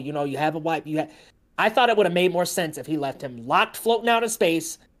grateful, you have a wife. I thought it would have made more sense if he left him locked, floating out of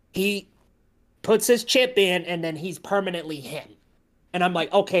space. He puts his chip in, and then he's permanently him. And I'm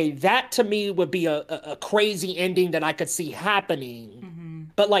like, okay, that to me would be a crazy ending that I could see happening.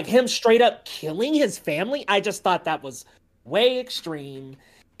 But like him straight up killing his family, I just thought that was way extreme.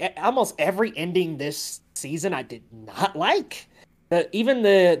 Almost every ending this season I did not like. Even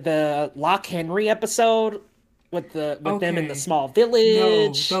the Lock Henry episode with them in the small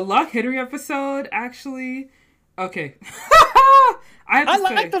village. No, the Lock Henry episode actually. Okay. I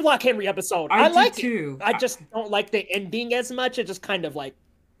like the Lock Henry episode. I like it too. I just don't like the ending as much. It just kind of like.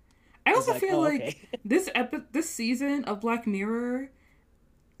 I also feel like this season of Black Mirror,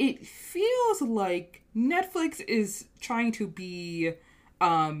 it feels like Netflix is trying to be,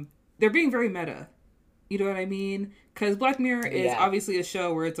 they're being very meta. You know what I mean? Because Black Mirror is obviously a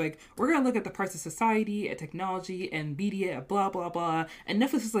show where it's like, we're going to look at the parts of society and technology and media and blah, blah, blah. And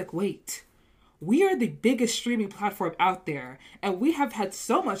Netflix is like, wait, we are the biggest streaming platform out there, and we have had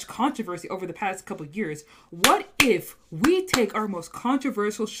so much controversy over the past couple of years. What if we take our most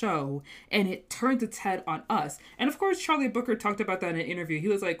controversial show and it turns its head on us? And of course, Charlie Booker talked about that in an interview. He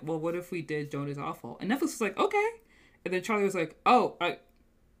was like, well, what if we did Joan is Awful? And Netflix was like, okay. And then Charlie was like, oh,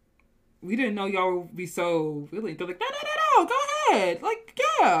 we didn't know y'all would be so willing. They're like, no, go ahead. Like,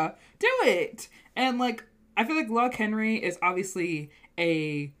 yeah, do it. And like, I feel like Lock Henry is obviously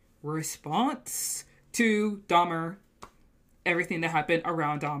a response to Dahmer, everything that happened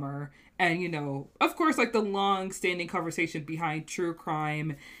around Dahmer, and of course, like the long-standing conversation behind true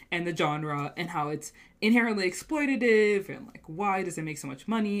crime and the genre and how it's inherently exploitative and like why does it make so much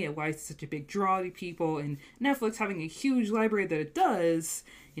money and why is it such a big draw to people, and Netflix having a huge library that it does,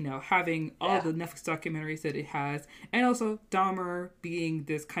 having all the Netflix documentaries that it has, and also Dahmer being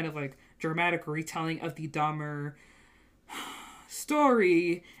this kind of like dramatic retelling of the Dahmer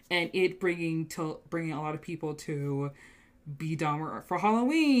story, and it bringing a lot of people to be Dahmer for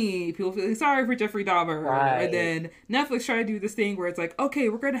Halloween. People feeling sorry for Jeffrey Dahmer. Right. And then Netflix tried to do this thing where it's like, okay,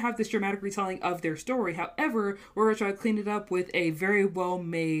 we're going to have this dramatic retelling of their story. However, we're going to try to clean it up with a very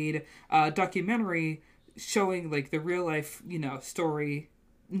well-made documentary showing like the real life, story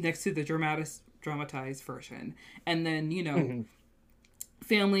next to the dramatized version. And then,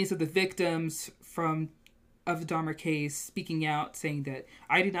 families of the victims from of the Dahmer case, speaking out, saying that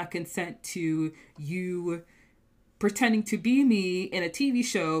I did not consent to you pretending to be me in a TV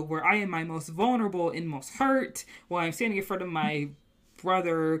show where I am my most vulnerable and most hurt while I'm standing in front of my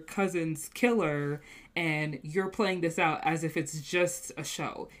brother, cousin's killer, and you're playing this out as if it's just a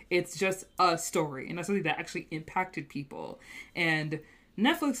show. It's just a story. And that's something that actually impacted people. And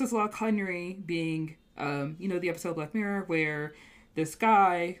Netflix's law culinary being, the episode Black Mirror where this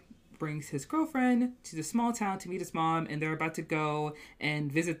guy brings his girlfriend to the small town to meet his mom, and they're about to go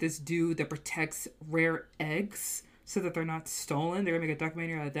and visit this dude that protects rare eggs so that they're not stolen. They're gonna make a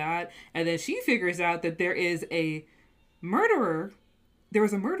documentary out of that. And then she figures out that there was a murderer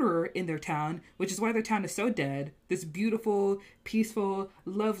in their town, which is why their town is so dead. This beautiful, peaceful,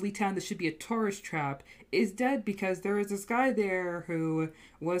 lovely town that should be a tourist trap is dead because there is this guy there who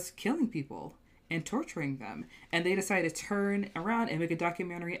was killing people and torturing them. And they decided to turn around and make a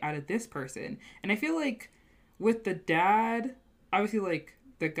documentary out of this person. And I feel like with the dad, obviously, like,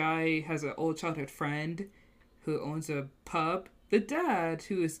 the guy has an old childhood friend who owns a pub. The dad,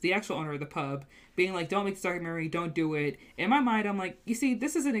 who is the actual owner of the pub, being like, don't make this documentary, don't do it. In my mind, I'm like, you see,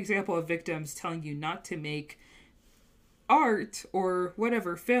 this is an example of victims telling you not to make art or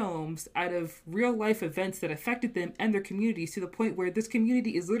whatever films out of real life events that affected them and their communities, to the point where this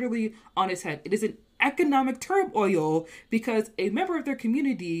community is literally on its head. It is an economic turmoil because a member of their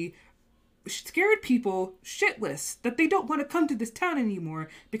community scared people shitless that they don't want to come to this town anymore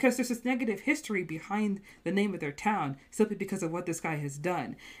because there's this negative history behind the name of their town simply because of what this guy has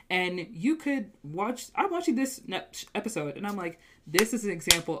done. And you could I'm watching this episode and I'm like, this is an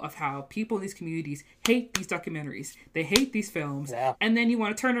example of how people in these communities hate these documentaries. They hate these films. Yeah. And then you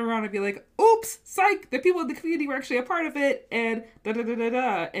want to turn it around and be like, oops, psych, the people in the community were actually a part of it, and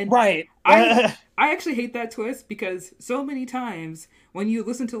da-da-da-da-da. And right. I actually hate that twist because so many times when you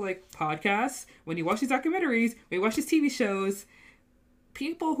listen to, like, podcasts, when you watch these documentaries, when you watch these TV shows,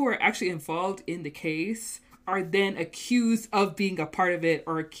 people who are actually involved in the case are then accused of being a part of it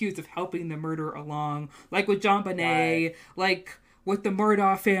or accused of helping the murder along. Like with John Bonet, right. Like with the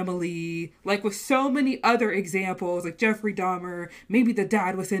Murdaugh family, like with so many other examples, like Jeffrey Dahmer, maybe the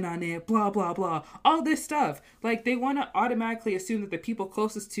dad was in on it, blah, blah, blah. All this stuff. Like, they want to automatically assume that the people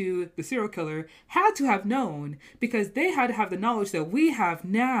closest to the serial killer had to have known because they had to have the knowledge that we have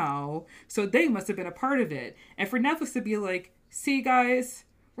now, so they must have been a part of it. And for Netflix to be like, see, guys,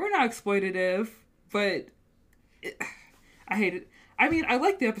 we're not exploitative, but I hate it. I mean, I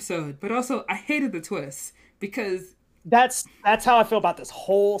liked the episode, but also I hated the twist because that's how I feel about this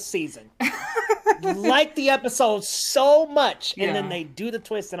whole season. Like the episode so much, and then they do the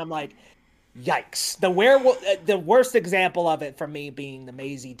twist, and I'm like, yikes. The worst example of it for me being the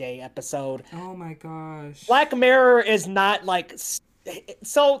Maisie Day episode. Oh my gosh. Black Mirror is not like,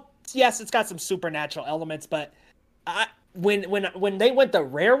 so yes, it's got some supernatural elements, but when they went the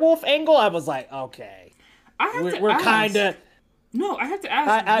werewolf angle, I was like, okay, we're kind of. No, I have to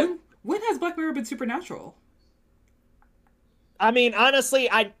ask. When has Black Mirror been supernatural? I mean, honestly,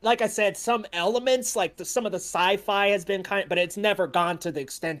 like I said, some elements, like some of the sci-fi has been but it's never gone to the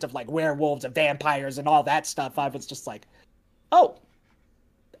extent of like werewolves and vampires and all that stuff. I was just like, oh,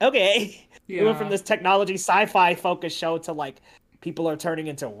 okay. Yeah. We went from this technology sci-fi focused show to like people are turning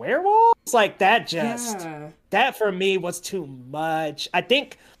into werewolves. Like that that for me was too much. I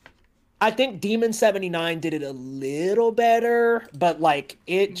think Demon 79 did it a little better, but like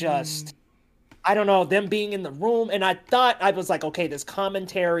it just. I don't know, them being in the room, and I was like, okay, this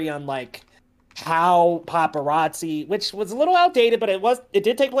commentary on like how paparazzi, which was a little outdated, but it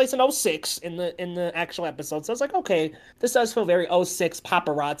did take place in 2006 in the actual episode. So I was like, okay, this does feel very 2006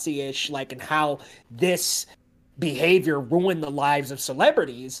 paparazzi-ish, like, and how this behavior ruined the lives of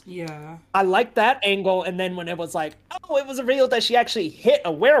celebrities. Yeah. I liked that angle, and then when it was like, oh, it was revealed that she actually hit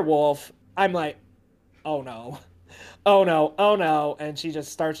a werewolf, I'm like, oh no. Oh no, oh no. And she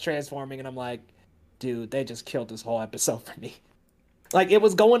just starts transforming, and I'm like, dude, they just killed this whole episode for me. Like, it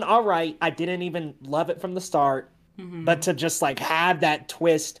was going all right. I didn't even love it from the start. Mm-hmm. But to just, like, have that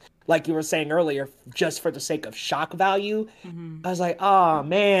twist, like you were saying earlier, just for the sake of shock value, I was like, oh,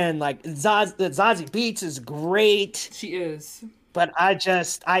 man. Like, Zazie Beetz is great. She is. But I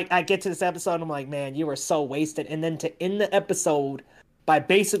get to this episode, and I'm like, man, you were so wasted. And then to end the episode by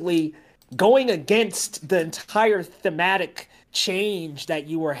basically going against the entire thematic change that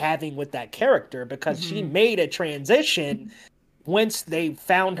you were having with that character, because she made a transition once they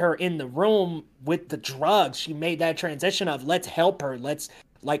found her in the room with the drugs. She made that transition of, let's help her. Let's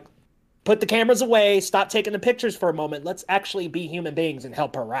like put the cameras away, stop taking the pictures for a moment. Let's actually be human beings and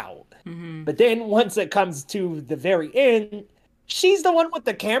help her out. But then once it comes to the very end, she's the one with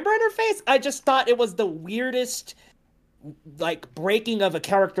the camera in her face. I just thought it was the weirdest, like, breaking of a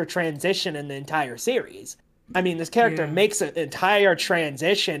character transition in the entire series. I mean, this character Yeah. makes an entire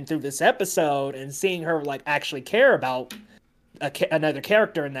transition through this episode, and seeing her like actually care about another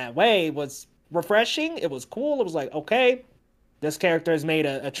character in that way was refreshing. It was cool. It was like, okay, this character has made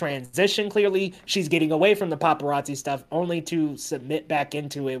a transition. Clearly, she's getting away from the paparazzi stuff, only to submit back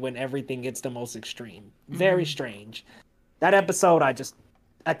into it when everything gets the most extreme. Very Mm-hmm. strange. That episode,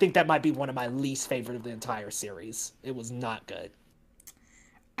 I think that might be one of my least favorite of the entire series. It was not good.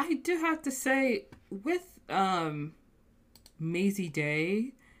 I do have to say, with Maisie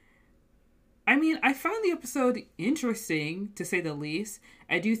Day, I mean, I found the episode interesting to say the least.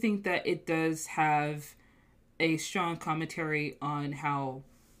 I do think that it does have a strong commentary on how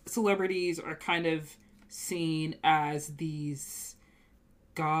celebrities are kind of seen as these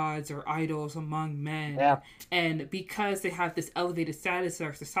gods or idols among men. Yeah. And because they have this elevated status in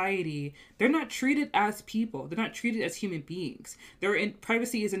our society, they're not treated as people. They're not treated as human beings.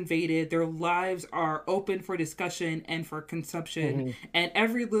 Privacy is invaded. Their lives are open for discussion and for consumption. Mm-hmm. And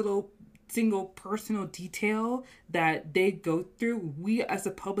every little single personal detail that they go through, we as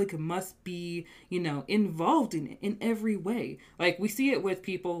a public must be, involved in it in every way. Like, we see it with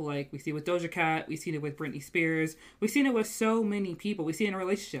people, like we see it with Doja Cat, we see it with Britney Spears, we've seen it with so many people. We see it in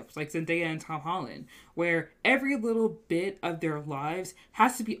relationships like Zendaya and Tom Holland, where every little bit of their lives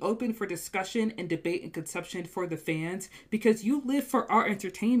has to be open for discussion and debate and consumption for the fans, because you live for our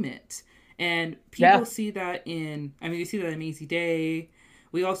entertainment. And people see that you see that in Maisie Day.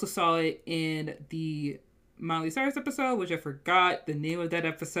 We also saw it in the Miley Cyrus episode, which I forgot the name of that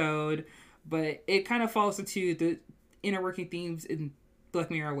episode, but it kind of falls into the inner working themes in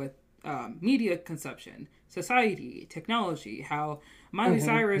Black Mirror with media consumption, society, technology, how Miley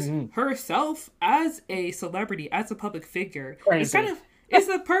Cyrus herself, as a celebrity, as a public figure, Crazy. is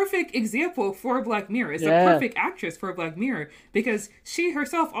the perfect example for Black Mirror. It's the perfect actress for Black Mirror, because she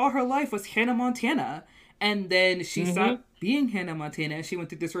herself, all her life, was Hannah Montana. And then she stopped being Hannah Montana. She went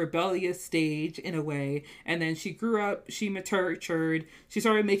through this rebellious stage in a way. And then she grew up, she matured, she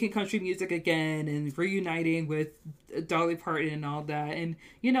started making country music again and reuniting with Dolly Parton and all that. And,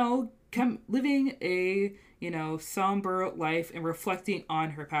 living a, somber life and reflecting on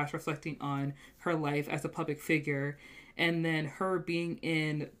her past, reflecting on her life as a public figure. And then her being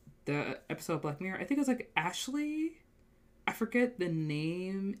in the episode of Black Mirror, I think it was like Ashley. I forget the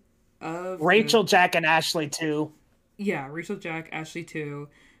name of Rachel, Jack, and Ashley too. Yeah, Rachel, Jack, Ashley too.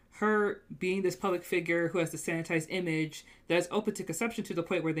 Her being this public figure who has the sanitized image that's open to consumption, to the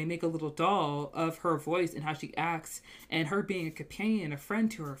point where they make a little doll of her voice and how she acts, and her being a companion, a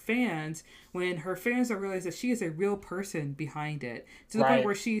friend to her fans, when her fans don't realize that she is a real person behind it, to the point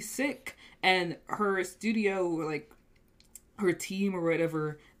where she's sick and her studio, like her team or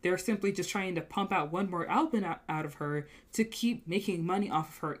whatever, they're simply just trying to pump out one more album out of her to keep making money off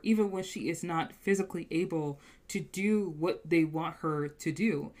of her, even when she is not physically able to do what they want her to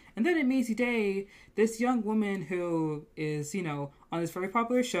do. And then in Maisie Day, this young woman who is, on this very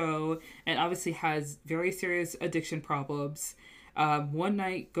popular show and obviously has very serious addiction problems, one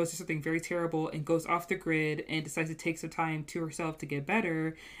night goes through something very terrible and goes off the grid and decides to take some time to herself to get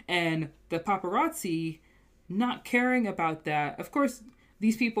better. And the paparazzi, not caring about that. Of course,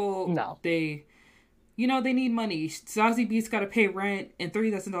 these people, they need money. Zazie Beetz got to pay rent, and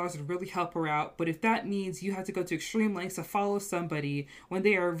 $30,000 would really help her out. But if that means you have to go to extreme lengths to follow somebody when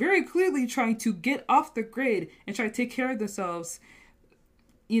they are very clearly trying to get off the grid and try to take care of themselves,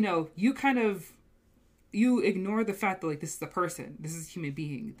 you ignore the fact that, like, this is a person, this is a human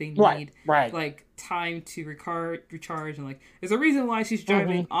being. They need like time to recharge, and like there's a reason why she's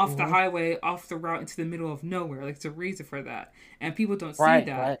driving off the highway, off the route, into the middle of nowhere. Like, there's a reason for that, and people don't see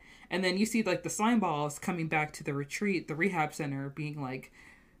that. And then you see, like, the slime balls coming back to the retreat, the rehab center, being like,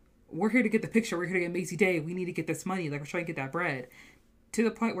 "We're here to get the picture. We're here to get Maisie Day. We need to get this money. Like, we're trying to get that bread." To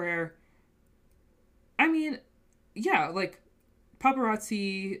the point where, like,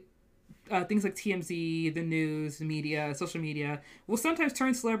 paparazzi. Things like TMZ, the news, the media, social media will sometimes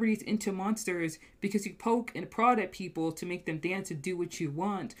turn celebrities into monsters because you poke and prod at people to make them dance and do what you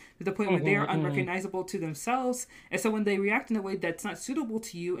want, to the point where they are unrecognizable to themselves. And so when they react in a way that's not suitable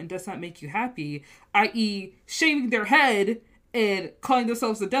to you and does not make you happy, i.e., shaving their head and calling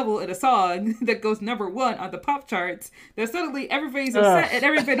themselves the devil in a song that goes #1 on the pop charts, then suddenly everybody's upset and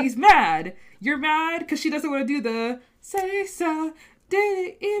everybody's mad. You're mad because she doesn't want to do the say so.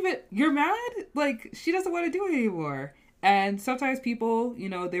 You're mad? Like, she doesn't want to do it anymore. And sometimes people,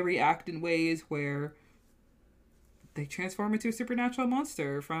 they react in ways where they transform into a supernatural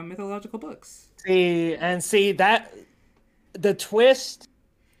monster from mythological books. See that the twist,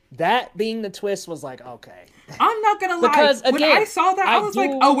 that being the twist was like, okay. I'm not gonna lie. Because When again, I saw that, I was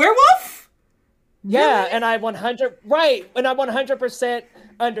like, do, a werewolf? yeah, Really? and I 100%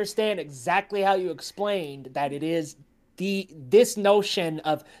 understand exactly how you explained that it is this notion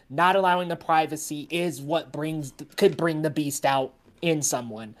of not allowing the privacy is what could bring the beast out in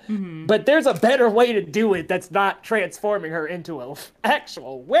someone. Mm-hmm. But there's a better way to do it that's not transforming her into an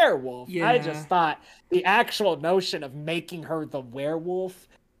actual werewolf. I Yeah. just thought the actual notion of making her the werewolf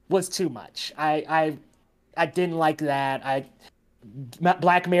was too much. I didn't like that.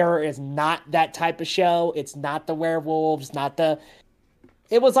 Black Mirror is not that type of show. It's not the werewolves, not the.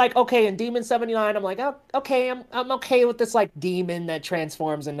 It was like, okay, in Demon 79, I'm like, oh, okay, I'm okay with this like demon that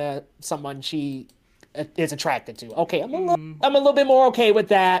transforms into someone she is attracted to. Okay, Mm. I'm a little bit more okay with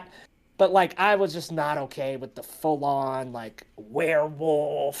that. But like I was just not okay with the full on like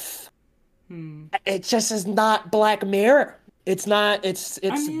werewolf. Hmm. It just is not Black Mirror. It's not I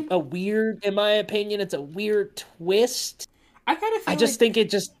it's mean, a weird, in my opinion, it's a weird twist. I kind of I feel just like think it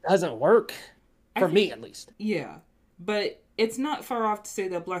just doesn't work. I For think me at least. yeah, but it's not far off to say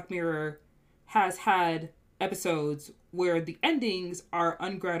that Black Mirror has had episodes where the endings are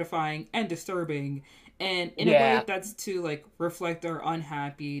ungratifying and disturbing, and in a way Yeah. that's to like reflect our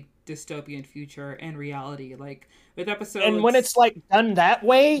unhappy dystopian future and reality. Like with And when episodes, it's like done that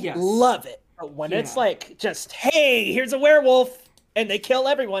way, yes, love it. But when it's yeah, like just, hey, here's a werewolf and they kill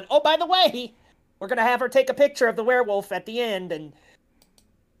everyone. Oh, by the way, we're gonna have her take a picture of the werewolf at the end, and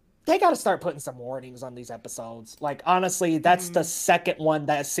they gotta start putting some warnings on these episodes. Like honestly, that's the mm-hmm, second one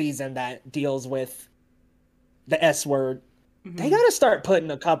that season that deals with the S word. They mm-hmm. gotta start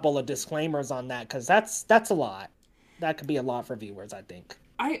putting a couple of disclaimers on that because that's a lot. That could be a lot for viewers, I think.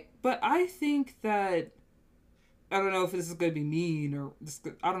 I think that I don't know if this is going to be mean or this,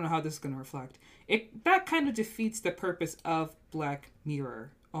 I don't know how this is going to reflect. It that kind of defeats the purpose of Black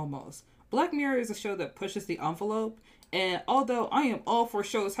Mirror almost. Black Mirror is a show that pushes the envelope, and although I am all for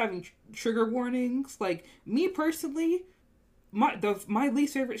shows having trigger warnings, like me personally, my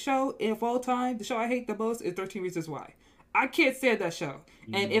least favorite show of all time, the show I hate the most is 13 Reasons Why. I can't stand that show.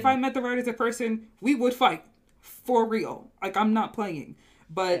 And if I Mm. met the writers in person, we would fight for real. Like I'm not playing.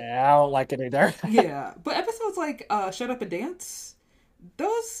 But Yeah, I don't like it either. yeah, but episodes like Shut Up and Dance,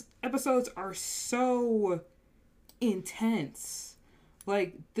 those episodes are so intense.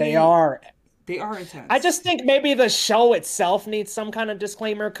 Like They are. they are I intense. just think maybe the show itself needs some kind of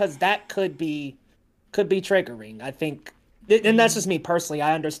disclaimer because that could be triggering. I think, and that's Mm-hmm. just me personally.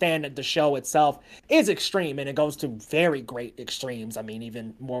 I understand that the show itself is extreme and it goes to very great extremes. I mean,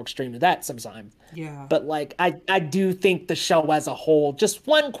 even more extreme than that sometimes. Yeah. But like, I do think the show as a whole, just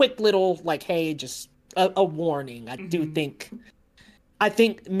one quick little like, hey, just a warning. Mm-hmm. I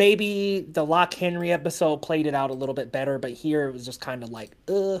think maybe the Lock Henry episode played it out a little bit better, but here it was just kind of like,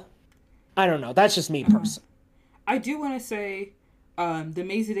 I don't know. That's just me personally. I do want to say, the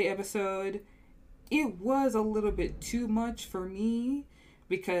Maisie Day episode, it was a little bit too much for me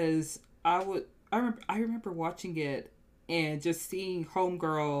because I remember watching it and just seeing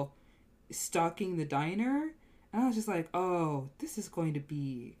Homegirl stalking the diner, and I was just like, oh,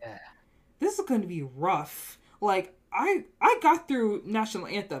 Yeah. this is going to be rough. Like I got through national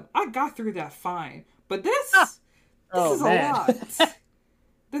anthem. I got through that fine. But Ah, this oh is a man. lot.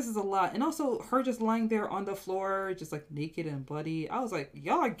 This is a lot. And also her just lying there on the floor just like naked and bloody. I was like,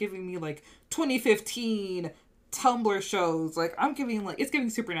 y'all are giving me like 2015 Tumblr shows. Like I'm giving like it's giving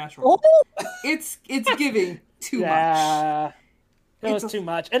Oh, supernatural. It's giving too much. yeah. That It's was a too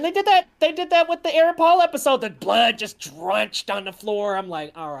much. And they did that. They did that with the Aaron Paul episode. The blood just drenched on the floor. I'm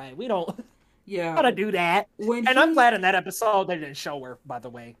like, all right, we don't yeah. gotta do that. When And I'm he glad in that episode they didn't show her. By the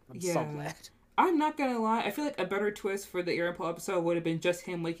way, I'm so yeah. glad. I'm not gonna lie. I feel like a better twist for the Aaron Paul episode would have been just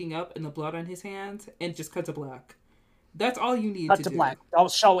him waking up and the blood on his hands and just cut to black. That's all you need Cut to to do. black.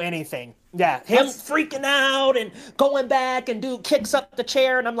 Don't show anything. Yeah, him That's freaking out and going back and dude kicks up the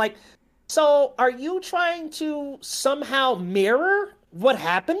chair, and I'm like, so are you trying to somehow mirror what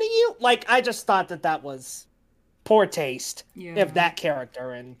happened to you? Like, I just thought that was poor taste of yeah, that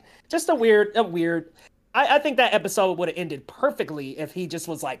character, and just a weird. I think that episode would have ended perfectly if he just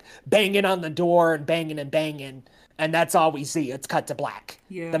was like banging on the door and banging, and that's all we see. It's cut to black.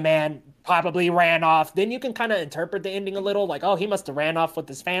 The yeah. man probably ran off. Then you can kind of interpret the ending a little, like, oh, he must have ran off with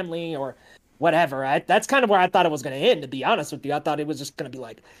his family or whatever. That's kind of where I thought it was going to end, to be honest with you. I thought it was just going to be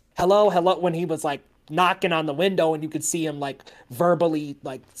like, hello, hello, when he was like knocking on the window and you could see him like verbally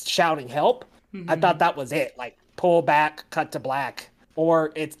like shouting help. I thought Mm-hmm. that was it. Like, pull back, cut to black.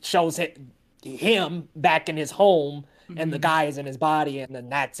 Or it shows him back in his home and the Mm-hmm. guy is in his body, and then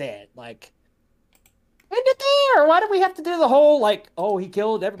that's it. Like, End it there. Why do we have to do the whole like, oh, he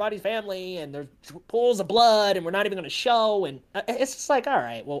killed everybody's family and there's pools of blood and we're not even going to show? And it's just like, all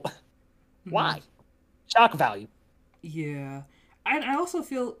right, well, Hmm. why? Shock value. Yeah. I also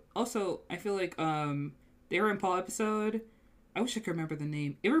feel I feel like the Aaron Paul episode, I wish I could remember the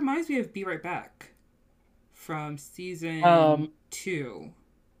name. It reminds me of Be Right Back from season Um, 2.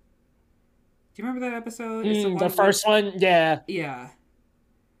 Do you remember that episode? It's the the one with first one, yeah, yeah.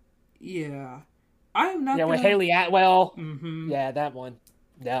 Yeah. I'm not yeah, with gonna Haley Atwell, mhm. yeah, that one,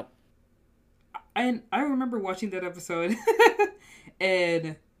 yep, And I remember watching that episode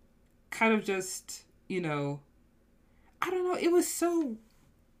and kind of just, I don't know, it was so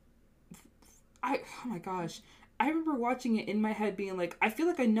oh my gosh. I remember watching it in my head being like, I feel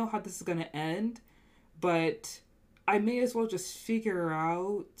like I know how this is gonna end, but I may as well just figure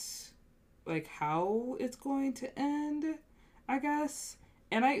out like how it's going to end, I guess.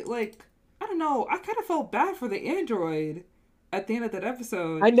 And I don't know, I kind of felt bad for the android at the end of that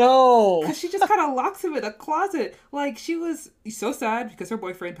episode I know. because she just kind of locks him in a closet. Like, she was so sad because her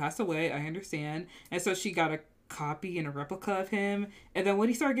boyfriend passed away, I understand. And so she got a copy and a replica of him. And then when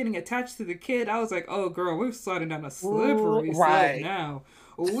he started getting attached to the kid, I was like, oh, girl, we're sliding down a slippery slope Right. now.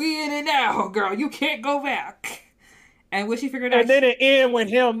 We in it now, girl. You can't go back. And when she figured out, And then it end with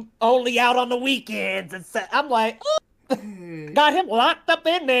him only out on the weekends, and I'm like, oh, got him locked up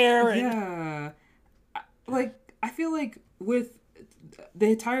in there, and yeah. Like, I feel like with the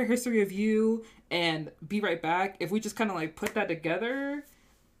entire history of you and Be Right Back, if we just kind of like put that together,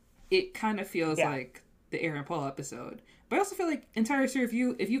 it kind of feels yeah, like the Aaron Paul episode. But I also feel like entire history of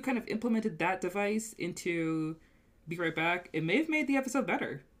you, if you kind of implemented that device into Be Right Back, it may have made the episode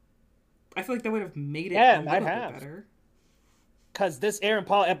better. I feel like that would have made it yeah, a it might little bit have. better. Because this Aaron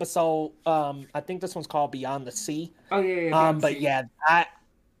Paul episode, I think this one's called Beyond the Sea. Oh yeah, yeah, Beyond the But Sea. yeah,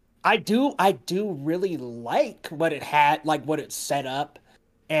 I do really like what it had, like what it set up,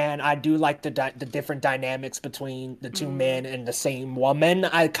 and I do like the different dynamics between the two Mm-hmm. men and the same woman.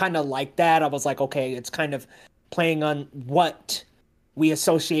 I kind of like that. I was like, okay, it's kind of playing on what we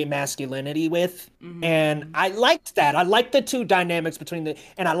associate masculinity with. And Mm-hmm. I liked that. I like the two dynamics between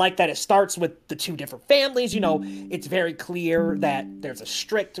and I like that it starts with the two different families. It's very clear that there's a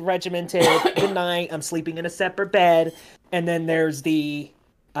strict regimented, good night, I'm sleeping in a separate bed. And then there's the,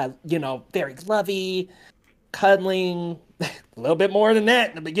 very lovey, cuddling, a little bit more than that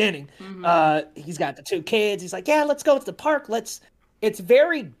in the beginning. Mm-hmm. He's got the two kids. He's like, yeah, let's go to the park. It's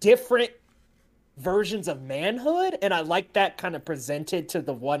very different versions of manhood, and I like that kind of presented to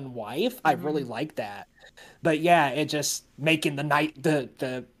the one wife. I really Mm-hmm. like that. But yeah, it just making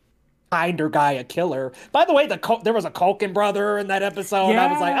the kinder guy a killer. By the way, there was a Culkin brother in that episode. I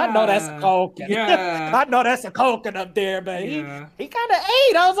was like, I know that's a Yeah. Culkin. Yeah. I know that's a Culkin up there, but he Yeah. he kind of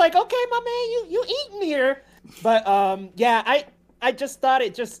ate. I was like, okay, my man, you eating here. But yeah, I just thought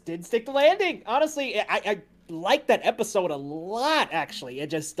it just didn't stick the landing. Honestly, I liked that episode a lot. Actually, it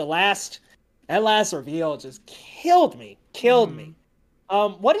just that last reveal just killed me. Killed Mm-hmm. me.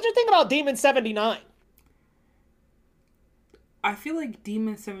 What did you think about Demon 79? I feel like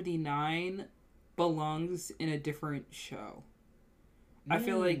Demon 79 belongs in a different show. I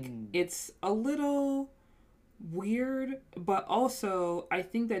feel like Mm. it's a little weird, but also I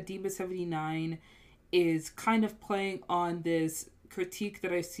think that Demon 79 is kind of playing on this critique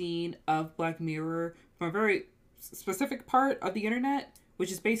that I've seen of Black Mirror from a very specific part of the internet,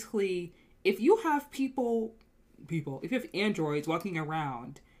 which is basically if you have if you have androids walking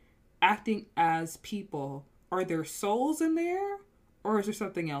around acting as people, are there souls in there or is there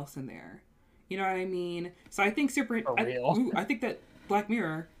something else in there? You know what I mean? So I think For real. I think that Black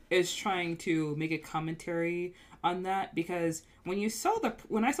Mirror is trying to make a commentary on that because when I saw the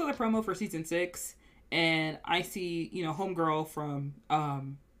promo for season 6 and I see, homegirl from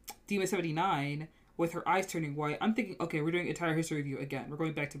Demon 79 with her eyes turning white, I'm thinking, okay, we're doing entire history review again. We're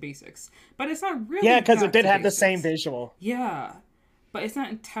going back to basics. But it's not Yeah, really because it back did to have the same basics. visual. Yeah, but it's not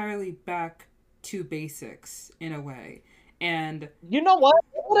entirely back to basics in a way. And You know what?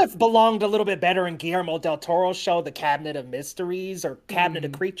 It would have belonged a little bit better in Guillermo del Toro's show, The Cabinet of Mysteries or Cabinet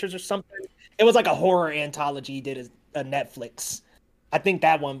of mm, Creatures or something. It was like a horror anthology he did a Netflix. I think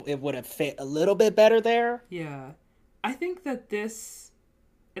that one it would have fit a little bit better there. yeah, I think that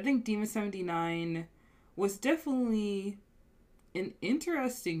I think Demon 79 was definitely an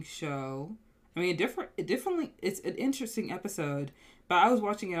interesting show. I mean, it's an interesting episode. But I was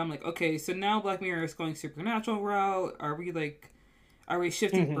watching it, I'm like, okay, so now Black Mirror is going supernatural route. Are we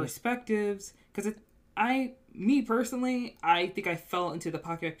shifting Hmm. perspectives? Because me personally, I think I fell into the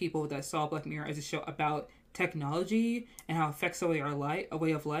pocket of people that saw Black Mirror as a show about technology and how it affects away a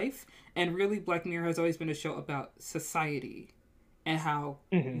way of life. And really, Black Mirror has always been a show about society and how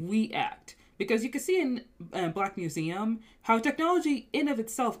Mm-hmm. we act. Because you can see in Black Museum how technology in of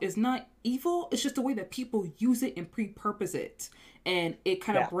itself is not evil. It's just the way that people use it and pre-purpose it, and it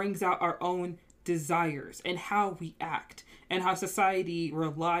kind of Yeah. brings out our own desires and how we act and how society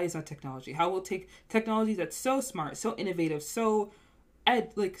relies on technology. How we'll take technology that's so smart, so innovative, so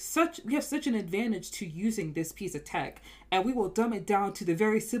we have such an advantage to using this piece of tech, and we will dumb it down to the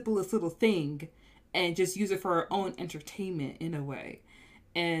very simplest little thing and just use it for our own entertainment in a way.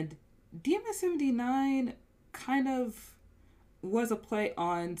 And DMS-79 kind of was a play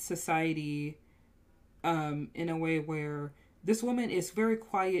on society, in a way where this woman is very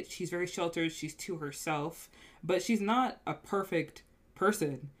quiet, she's very sheltered, she's to herself, but she's not a perfect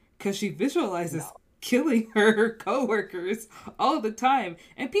person because she visualizes killing her coworkers all the time.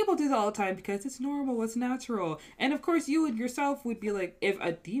 And people do that all the time because it's normal, it's natural. And of course, you and yourself would be like, if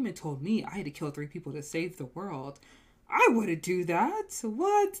a demon told me I had to kill 3 people to save the world, I wouldn't do that.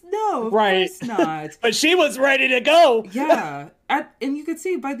 What? No, of course not. But she was ready to go. Yeah. And you can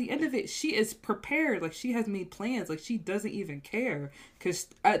see by the end of it, she is prepared. Like, she has made plans. Like, she doesn't even care. Because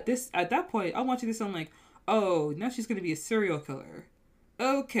at that point, I'm watching this, I'm like, oh, now she's going to be a serial killer.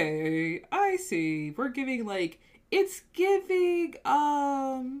 Okay, I see. We're giving, like, it's giving,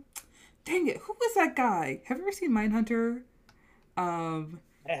 dang it, who was that guy? Have you ever seen Mindhunter? I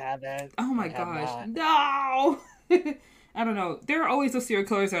haven't. Oh my gosh, no! I don't know. There are always those serial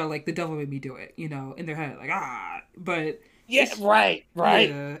killers that are like, the devil made me do it, you know, in their head, like, but Yeah, right.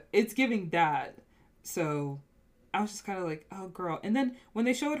 yeah, it's giving that. So I was just kind of like, oh girl. And then when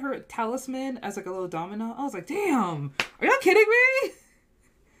they showed her talisman as like a little domino, I was like, damn, are y'all kidding me?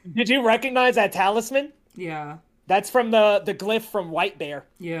 Did you recognize that talisman? Yeah. That's from the glyph from White Bear.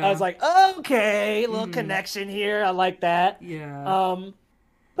 Yeah. I was like, okay, little connection here. I like that. Yeah.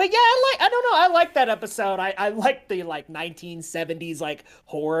 But yeah, I don't know. I like that episode. I like the like 1970s like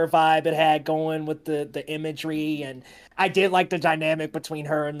horror vibe it had going with the imagery, and I did like the dynamic between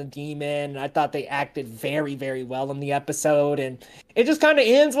her and the demon. I thought they acted very, very well in the episode, and it just kind of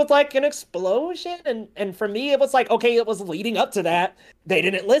ends with like an explosion. And for me, it was like, okay, it was leading up to that. They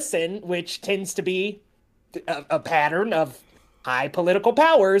didn't listen, which tends to be a pattern of high political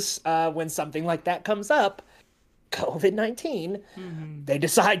powers when something like that comes up. COVID-19, they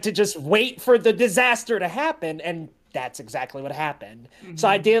decide to just wait for the disaster to happen, and that's exactly what happened. So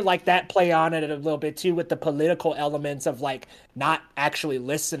I did like that play on it a little bit too, with the political elements of like not actually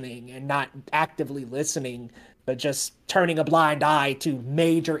listening and not actively listening, but just turning a blind eye to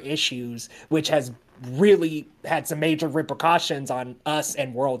major issues, which has really had some major repercussions on us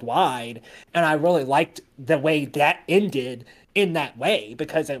and worldwide. And I really liked the way that ended in that way,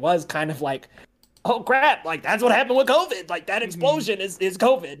 because it was kind of like, oh crap, like that's what happened with COVID. Like that explosion is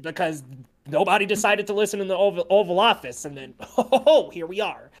COVID, because nobody decided to listen in the Oval Office, and then here we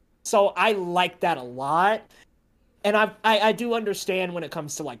are. So I like that a lot. And I do understand when it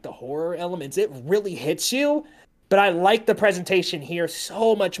comes to like the horror elements, it really hits you. But I like the presentation here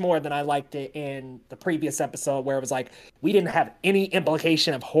so much more than I liked it in the previous episode, where it was like, we didn't have any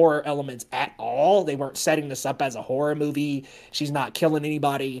implication of horror elements at all. They weren't setting this up as a horror movie. She's not killing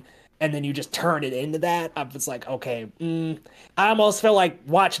anybody. And then you just turn it into that. I was like, okay, I almost feel like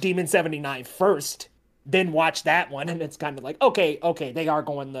watch Demon 79 first, then watch that one. And it's kind of like, okay, they are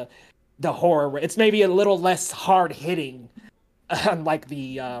going the horror. It's maybe a little less hard hitting, unlike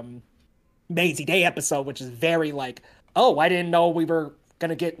the Maisie Day episode, which is very like, oh, I didn't know we were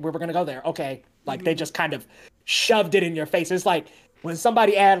gonna go there. Okay, like they just kind of shoved it in your face. It's like when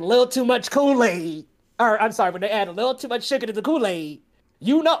somebody add a little too much Kool-Aid, or I'm sorry, when they add a little too much sugar to the Kool-Aid,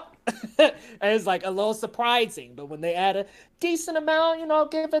 you know. And it's like a little surprising, but when they add a decent amount, you know,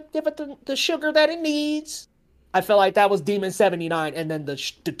 give it the sugar that it needs. I felt like that was Demon 79, and then the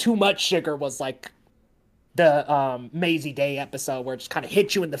too much sugar was like the Maisie Day episode, where it just kind of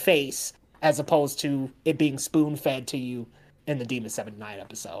hit you in the face, as opposed to it being spoon fed to you in the Demon 79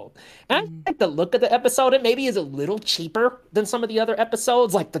 episode. And I think the look of the episode, it maybe is a little cheaper than some of the other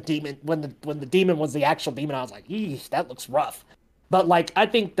episodes. Like the demon, when the demon was the actual demon, I was like, eesh, that looks rough. But like, I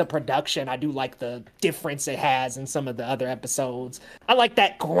think the production, I do like the difference it has in some of the other episodes. I like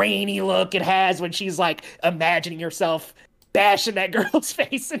that grainy look it has when she's like imagining herself bashing that girl's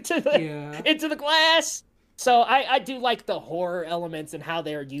face into the glass. So I do like the horror elements and how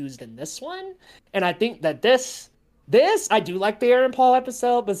they're used in this one. And I think that this I do like the Aaron Paul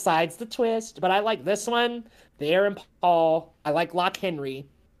episode besides the twist, but I like this one, the Aaron Paul. I like Lock Henry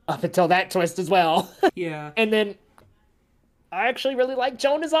up until that twist as well. Yeah. And then I actually really like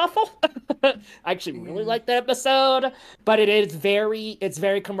Joan is Awful. I actually really Yeah. like that episode, but it's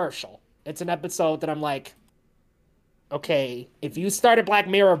very commercial. It's an episode that I'm like, okay, if you started Black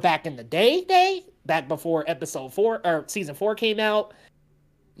Mirror back in the back before episode 4 or season 4 came out,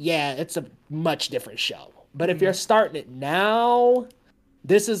 yeah, it's a much different show. But if you're Mm. starting it now,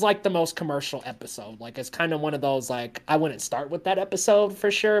 this is like the most commercial episode. Like it's kind of one of those like I wouldn't start with that episode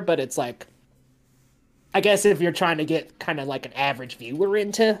for sure, but it's like I guess if you're trying to get kind of like an average viewer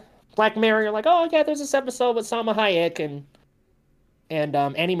into Black Mirror, you're like, oh yeah, there's this episode with Salma Hayek and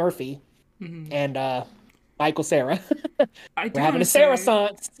Annie Murphy Hmm. and Michael Sarah. I We're do want having to a Sarah say,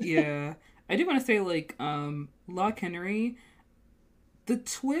 science. yeah, I do want to say like Lock Henry, the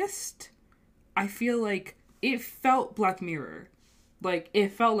twist. I feel like it felt Black Mirror, like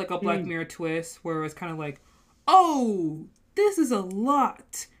it felt like a Black Mm. Mirror twist where it was kind of like, oh, this is a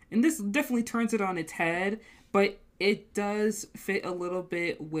lot, and this definitely turns it on its head, but it does fit a little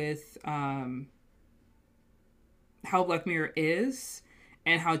bit with how Black Mirror is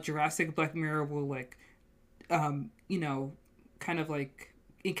and how Jurassic Black Mirror will like you know, kind of like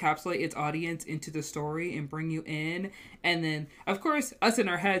encapsulate its audience into the story and bring you in. And then, of course, us in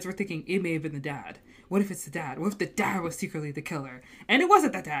our heads, we're thinking it may have been the dad. What if it's the dad? What if the dad was secretly the killer? And it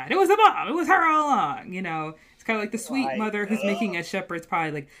wasn't the dad. It was the mom. It was her all along. You know, it's kind of like the sweet Right. mother who's making a shepherd's pie.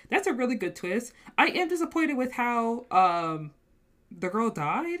 Like, that's a really good twist. I am disappointed with how the girl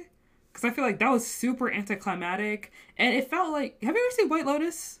died. Because I feel like that was super anticlimactic. And it felt like, have you ever seen White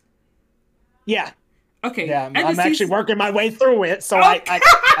Lotus? Yeah. Okay, Yeah, I'm, end of I'm actually season. working my way through it, so Okay.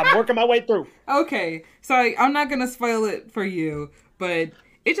 I'm working my way through. Okay, so I'm not gonna spoil it for you, but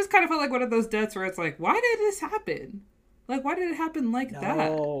it just kind of felt like one of those deaths where it's like, why did this happen? Like, why did it happen like that?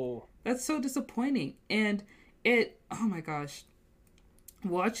 No. That's so disappointing. And it, oh my gosh,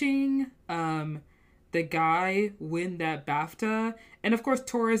 watching the guy win that BAFTA, and of course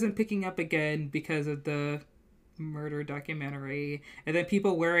tourism picking up again because of the murder documentary, and then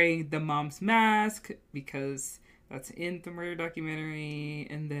people wearing the mom's mask because that's in the murder documentary,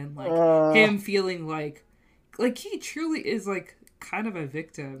 and then like Uh, him feeling like he truly is like kind of a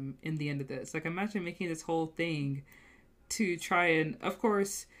victim in the end of this. Like imagine making this whole thing to try and of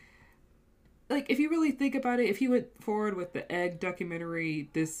course like if you really think about it, if he went forward with the egg documentary,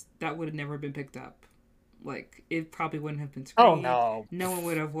 this that would have never been picked up. Like it probably wouldn't have been oh screened. no. No one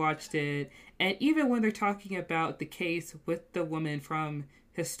would have watched it. And even when they're talking about the case with the woman from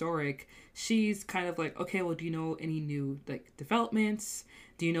Historic, she's kind of like, okay, well, do you know any new like developments?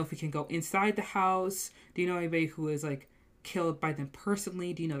 Do you know if we can go inside the house? Do you know anybody who is like killed by them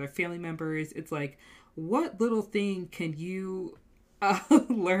personally? Do you know their family members? It's like, what little thing can you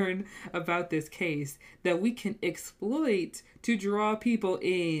learn about this case that we can exploit to draw people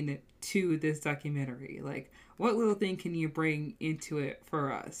in to this documentary? Like, what little thing can you bring into it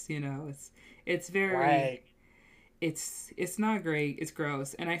for us? You know, it's very Right. it's not great. It's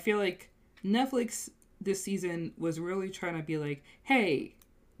gross, and I feel like Netflix this season was really trying to be like, hey,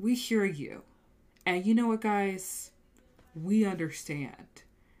 we hear you, and you know what, guys, we understand,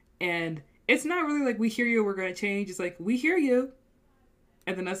 and it's not really like we hear you, we're gonna change. It's like we hear you,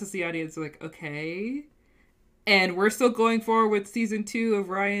 and then us as the audience are like, okay. And we're still going forward with season 2 of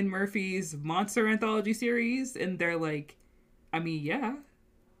Ryan Murphy's monster anthology series. And they're like, I mean, yeah.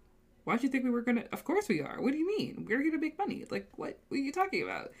 Why'd you think we were gonna? Of course we are. What do you mean? We're gonna make money. Like, what are you talking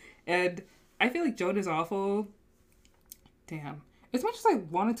about? And I feel like Joan is awful. Damn. As much as I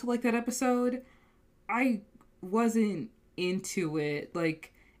wanted to like that episode, I wasn't into it.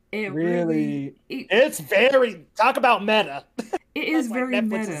 Like, it really. Really. It's very talk about meta. It is That's like very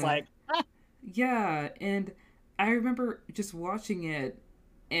Netflix is meta. like, ah, Yeah, and I remember just watching it,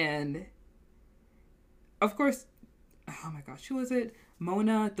 and of course, oh my gosh, who was it?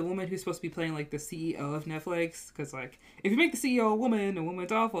 Mona, the woman who's supposed to be playing like the CEO of Netflix, because like if you make the CEO a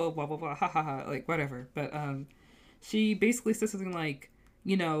woman's awful, blah blah blah, ha ha ha, like whatever. But she basically says something like,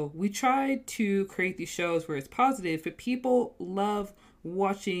 you know, we try to create these shows where it's positive, but people love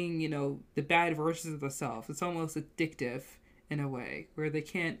watching, you know, the bad versions of themselves. It's almost addictive in a way where they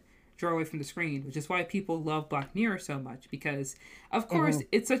can't draw away from the screen, which is why people love Black Mirror so much because, of course, mhm.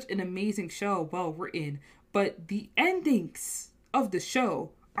 it's such an amazing show, well written, but the endings of the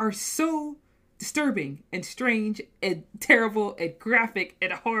show are so disturbing and strange and terrible and graphic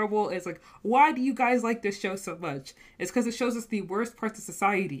and horrible. It's like, why do you guys like this show so much? It's because it shows us the worst parts of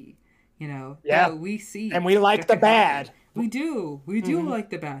society, you know, Yeah. that we see And we like that the can happen. bad. We do Hmm.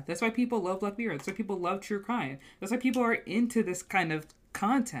 like the bad. That's why people love Black Mirror. That's why people love true crime. That's why people are into this kind of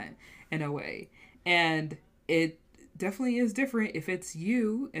content in a way. And it definitely is different if it's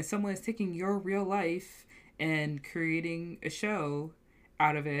you and someone is taking your real life and creating a show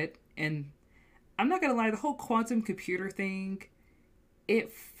out of it. And I'm not gonna lie, the whole quantum computer thing,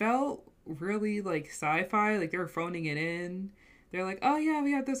 it felt really like sci-fi, like they were phoning it in. They're like, oh yeah,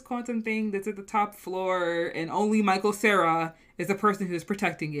 we have this quantum thing that's at the top floor, and only Michael Cera is the person who's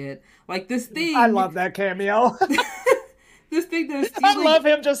protecting it. Like this I thing, love that cameo. this thing that's I stealing. love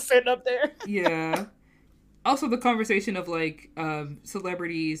him just sitting up there. Yeah. Also, the conversation of like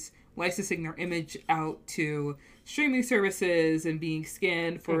celebrities licensing their image out to streaming services and being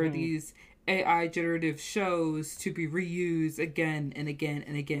scanned for these AI generative shows to be reused again and again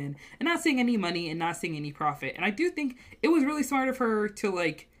and again, and not seeing any money and not seeing any profit. And I do think it was really smart of her to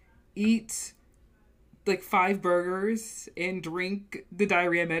like eat like 5 burgers and drink the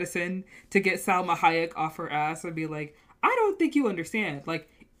diarrhea medicine to get Salma Hayek off her ass and be like, I don't think you understand. Like,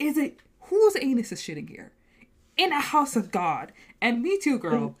 is it whose anus is shitting here? In a house of God. And me too,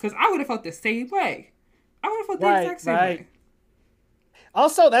 girl, because I would have felt the same way. I would have felt the exact same way.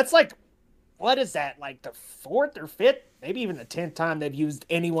 Also, that's like, what is that? Like the 4th or 5th, maybe even the 10th time they've used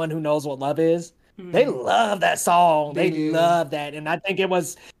Anyone Who Knows What Love Is. They love that song. They love that. And I think it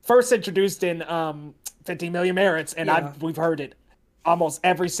was first introduced in 15 Million Merits, and we've heard it almost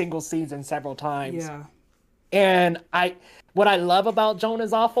every single season several times. Yeah. And what I love about Joan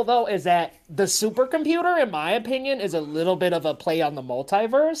is Awful, though, is that the supercomputer, in my opinion, is a little bit of a play on the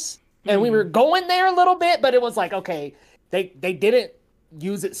multiverse. And we were going there a little bit, but it was like, okay, they didn't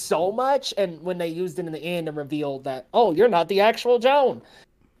use it so much. And when they used it in the end and revealed that, oh, you're not the actual Joan.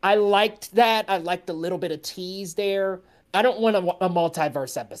 I liked that. I liked the little bit of tease there. I don't want a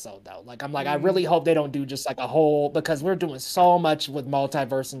multiverse episode, though. Like, I'm like, I really hope they don't do just like a whole, because we're doing so much with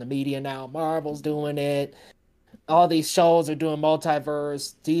multiverse in the media now. Marvel's doing it. All these shows are doing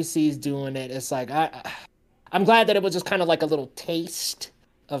multiverse. DC's doing it. It's like, I'm glad that it was just kind of like a little taste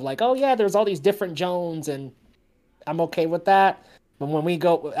of like, oh yeah, there's all these different Jones, and I'm okay with that. But when we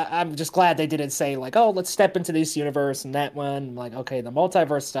go, I'm just glad they didn't say like, oh, let's step into this universe and that one. I'm like, okay, the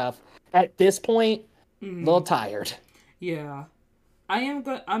multiverse stuff at this point, a little tired. Yeah.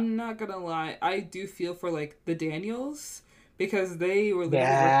 I'm not gonna lie. I do feel for like the Daniels, because they were literally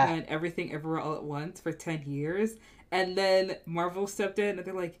working on Everything Everywhere All at Once for 10 years. And then Marvel stepped in and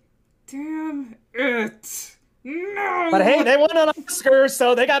they're like, damn it. No. But hey, they won an Oscar,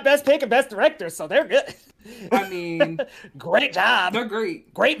 so they got Best Pick and Best Director, so they're good. I mean, great job. They're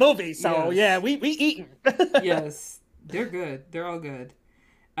great. Great movie. So yeah, we eating. Yes. They're good. They're all good.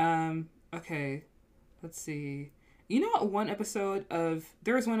 Okay. Let's see. You know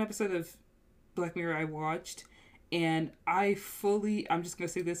there was one episode of Black Mirror I watched, and I'm just gonna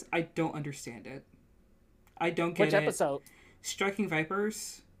say this, I don't understand it. I don't get it. Which episode? Striking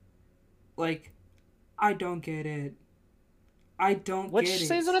Vipers. Like, I don't get it. I don't Which get it. Which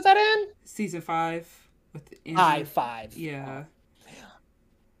season is that in? Season 5. With Andrew. 5. Yeah.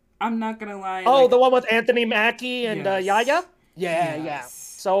 I'm not gonna lie. Oh, the one with Anthony Mackie and Yaya? Yeah, yes. yeah.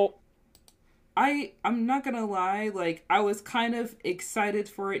 So I'm not gonna lie, like, I was kind of excited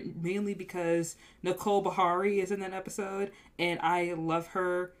for it, mainly because Nicole Bahari is in that episode, and I love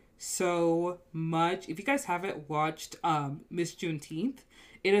her so much. If you guys haven't watched Miss Juneteenth,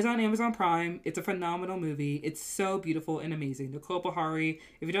 it is on Amazon Prime. It's a phenomenal movie. It's so beautiful and amazing. Nicole Bahari,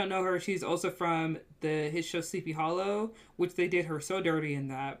 if you don't know her, she's also from the hit show Sleepy Hollow, which they did her so dirty in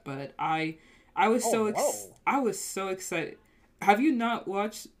that. But I was I was so excited. Have you not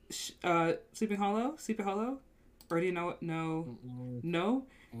watched Sleepy Hollow? Or do you know it? No. No?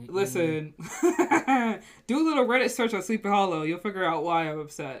 Listen, do a little Reddit search on Sleepy Hollow. You'll figure out why I'm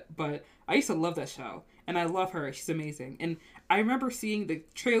upset. But I used to love that show, and I love her. She's amazing. And I remember seeing the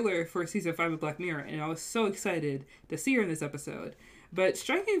trailer for season 5 of Black Mirror, and I was so excited to see her in this episode. But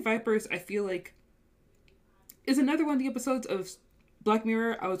Striking Vipers, I feel like, is another one of the episodes of Black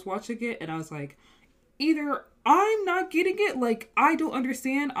Mirror. I was watching it, and I was like, either I'm not getting it, like, I don't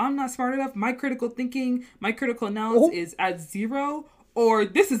understand, I'm not smart enough, my critical thinking, my critical analysis is at 0, or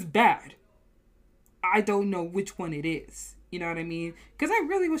this is bad. I don't know which one it is. You know what I mean? Because I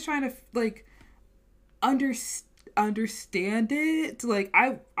really was trying to, like, understand it. Like,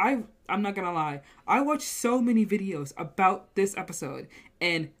 I'm not gonna lie, I watched so many videos about this episode,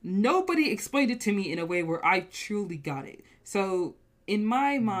 and nobody explained it to me in a way where I truly got it. So in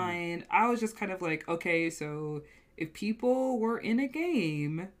my mind, I was just kind of like, okay, so if people were in a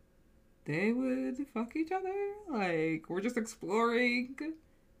game, they would fuck each other? Like, we're just exploring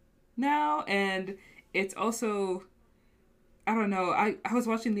now? And it's also, I don't know, I was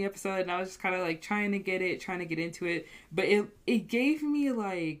watching the episode and I was just kind of like trying to get into it, but it gave me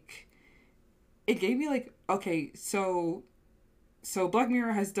like, okay, so so Black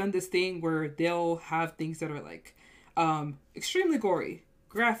Mirror has done this thing where they'll have things that are like extremely gory,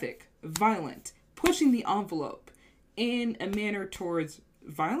 graphic, violent, pushing the envelope in a manner towards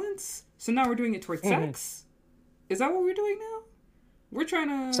violence. So now we're doing it towards sex. Is that what we're doing now? We're trying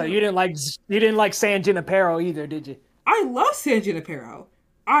to. So you didn't like San Junipero either, did you? I love San Junipero.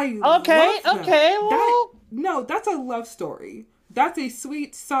 I Okay, love them. okay, well, No, that's a love story. That's a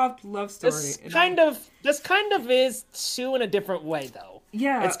sweet, soft love story. This kind of is too in a different way though.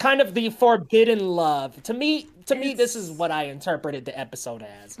 Yeah. It's kind of the forbidden love. To me, this is what I interpreted the episode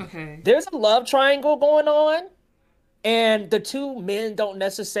as. Okay. There's a love triangle going on, and the two men don't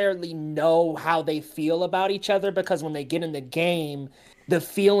necessarily know how they feel about each other because when they get in the game, the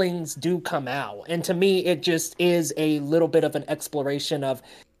feelings do come out. And to me, it just is a little bit of an exploration of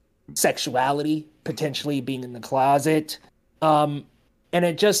sexuality, potentially being in the closet. And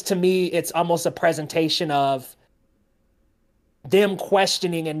it just, to me, it's almost a presentation of them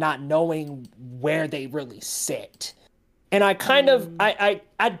questioning and not knowing where they really sit. And I kind of, I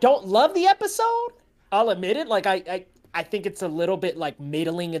don't love the episode. I'll admit it. Like, I think it's a little bit like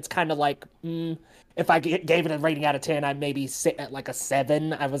middling. It's kind of like, if I gave it a rating out of 10, I'd maybe sit at like a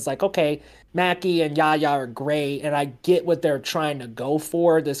 7. I was like, okay, Mackie and Yaya are great. And I get what they're trying to go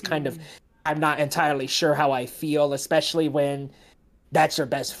for. This kind of, I'm not entirely sure how I feel, especially when that's your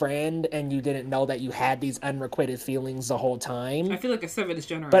best friend and you didn't know that you had these unrequited feelings the whole time. I feel like a 7 is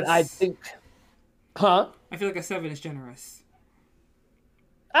generous. But I think, I feel like a 7 is generous.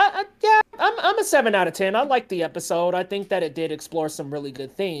 Yeah, I'm a 7 out of 10. I like the episode. I think that it did explore some really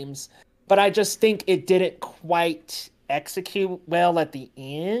good themes, but I just think it didn't quite execute well at the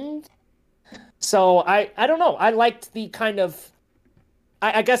end. So I don't know. I liked the kind of,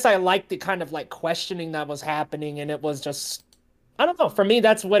 I guess I liked the kind of like questioning that was happening, and it was just, I don't know. For me,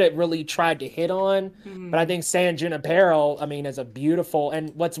 that's what it really tried to hit on. But I think San Junipero, I mean, is a beautiful,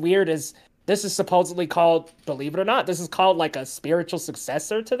 and what's weird is this is supposedly called, believe it or not, this is called like a spiritual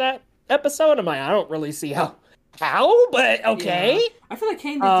successor to that episode. I'm like, I don't really see how, but okay. Yeah. I feel like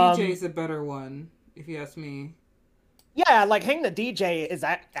Hang the DJ is a better one, if you ask me. Yeah, like Hang the DJ is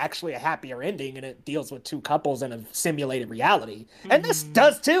actually a happier ending, and it deals with two couples in a simulated reality. And this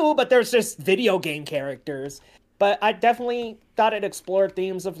does too, but there's just video game characters. But I definitely thought it explored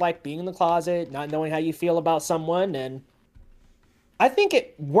themes of like being in the closet, not knowing how you feel about someone, and I think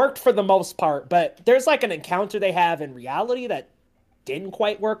it worked for the most part. But there's like an encounter they have in reality that didn't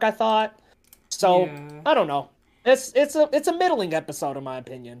quite work, I thought. So I don't know. It's a middling episode in my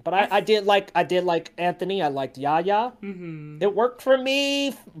opinion. But I did like Anthony. I liked Yaya. It worked for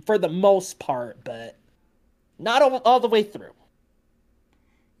me for the most part, but not all the way through.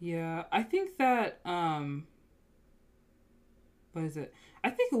 Yeah, I think that what is it? I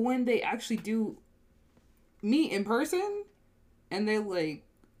think when they actually do meet in person and they like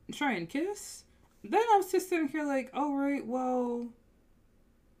try and kiss, then I'm just sitting here like, oh right, well,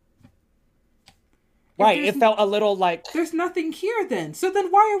 right. It felt a little like there's nothing here then. So then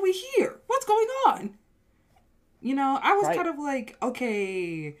why are we here? What's going on? You know, I was kind of like,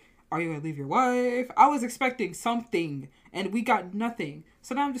 okay, are you gonna leave your wife? I was expecting something and we got nothing.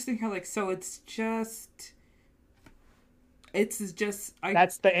 So now I'm just thinking like, so it's just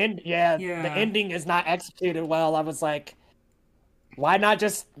that's the end. Yeah, the ending is not executed well. I was like, why not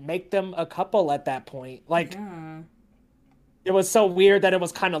just make them a couple at that point? Like, it was so weird that it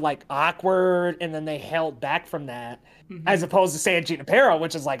was kind of like awkward, and then they held back from that, as opposed to San Junipero,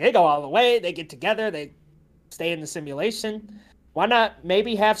 which is like they go all the way, they get together, they stay in the simulation. Why not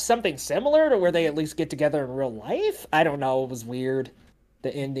maybe have something similar to where they at least get together in real life? I don't know. It was weird,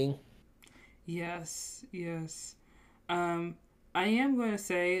 the ending. Yes. I am going to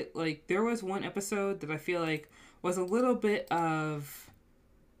say, like, there was one episode that I feel like was a little bit of,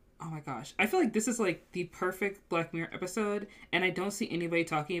 oh my gosh. I feel like this is, like, the perfect Black Mirror episode, and I don't see anybody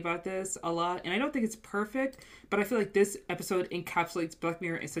talking about this a lot, and I don't think it's perfect, but I feel like this episode encapsulates Black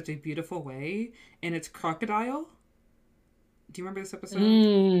Mirror in such a beautiful way, and it's Crocodile. Do you remember this episode?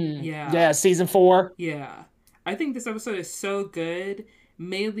 Yeah, season 4. Yeah. I think this episode is so good,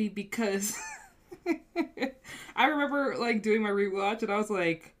 mainly because I remember like doing my rewatch and I was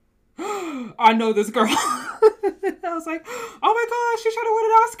like, oh, I know this girl. I was like, oh my gosh, she tried to win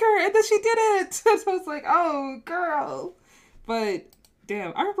an Oscar and then she did it. So I was like, oh girl. But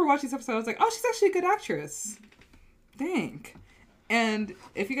damn, I remember watching this episode. I was like, oh, she's actually a good actress. Dang. And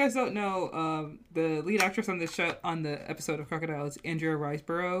if you guys don't know, the lead actress on this show, on the episode of Crocodile, is Andrea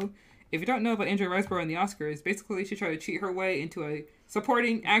Riseborough. If you don't know about Andrea Riseborough and the Oscars, basically she tried to cheat her way into a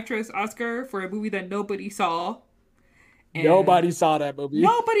supporting actress Oscar for a movie that nobody saw. And nobody saw that movie.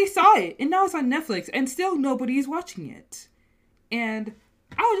 Nobody saw it. And now it's on Netflix. And still nobody's watching it. And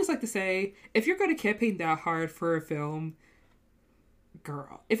I would just like to say, if you're going to campaign that hard for a film,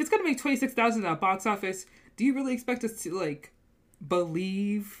 girl, if it's going to make 26,000 at box office, do you really expect us to like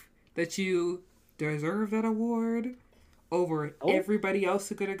believe that you deserve that award over everybody else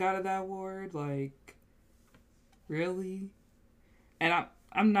who could have got that award? Like, really? And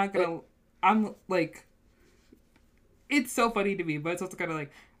I'm not gonna. I'm like, it's so funny to me, but it's also kind of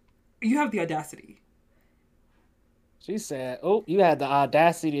like, you have the audacity. She said, "Oh, you had the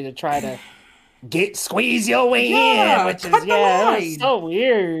audacity to try to squeeze your way in," Yeah, which cut is the line. it was so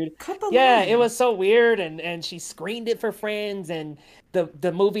weird. Cut the Yeah, line. it was so weird, and she screened it for friends, and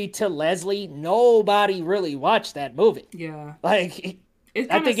the movie To Leslie, nobody really watched that movie. Yeah, Like, it I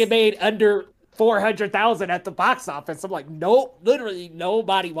kind of think it made under 400,000 at the box office. I'm like, nope, literally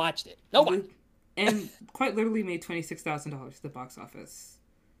nobody watched it. Nobody. and quite literally made $26,000 at the box office.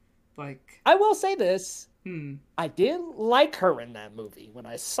 Like, I will say this. I did like her in that movie when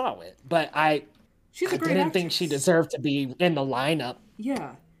I saw it, but she's a great didn't actress. think she deserved to be in the lineup.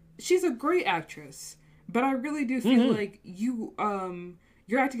 Yeah, she's a great actress, but I really do feel like you're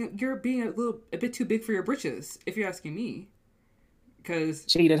being a bit too big for your britches, if you're asking me. Because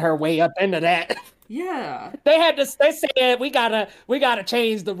cheated her way up into that. Yeah, They said we gotta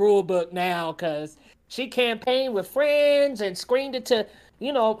change the rule book now because she campaigned with friends and screened it to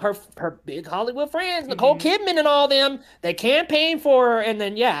her big Hollywood friends, Nicole Kidman and all them. They campaigned for her, and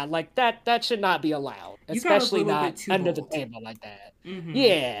then like that should not be allowed, especially not under the table like that.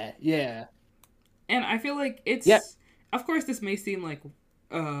 Yeah. And I feel like of course this may seem like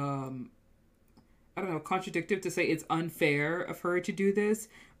I don't know, contradictive to say it's unfair of her to do this,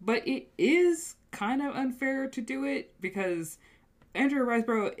 but it is kind of unfair to do it because Andrea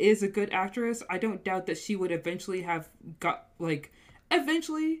Riseborough is a good actress. I don't doubt that she would eventually have gotten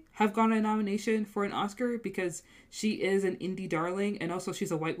a nomination for an Oscar because she is an indie darling and also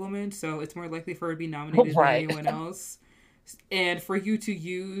she's a white woman, so it's more likely for her to be nominated than anyone else. And for you to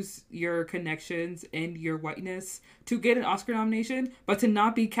use your connections and your whiteness to get an Oscar nomination, but to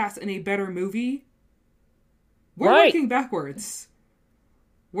not be cast in a better movie, we're working backwards.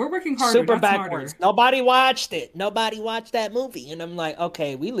 We're working harder, super not backwards. Smarter. Nobody watched it. Nobody watched that movie. And I'm like,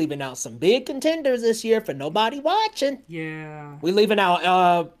 okay, we leaving out some big contenders this year for nobody watching. Yeah. We're leaving out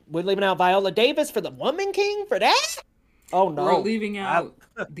Viola Davis for The Woman King for that? Oh no. We're leaving out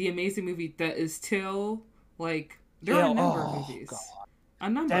the amazing movie that is still like there are a number of movies. God. A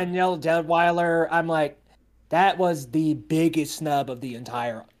number. Danielle Deadweiler, I'm like, that was the biggest snub of the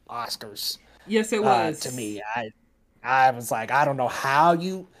entire Oscars. Yes, it was. To me. I was like, I don't know how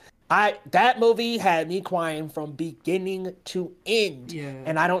that movie had me crying from beginning to end. Yeah.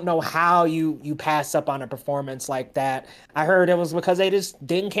 And I don't know how you pass up on a performance like that. I heard it was because they just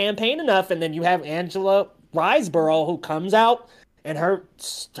didn't campaign enough. And then you have Angela Riseborough who comes out and her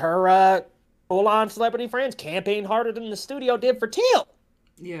full-on celebrity friends campaign harder than the studio did for Till.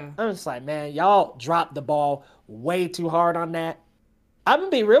 Yeah. I was like, man, y'all dropped the ball way too hard on that. I'm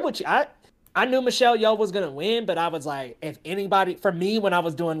going to be real with you. I knew Michelle Yeoh was going to win, but I was like, if anybody, for me, when I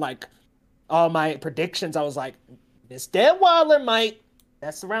was doing like all my predictions, I was like, Miss Deadweiler might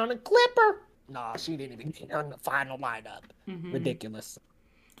mess around and clip her. Nah, she didn't even get on the final lineup. Ridiculous.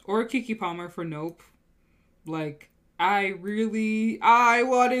 Or Keke Palmer for Nope. Like, I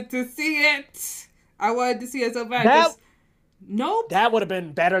wanted to see it. I wanted to see it so bad. Nope. That would have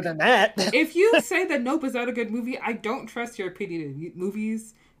been better than that. If you say that Nope is not a good movie, I don't trust your opinion in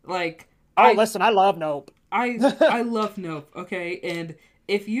movies. Like, listen, I love Nope. I love Nope, okay? And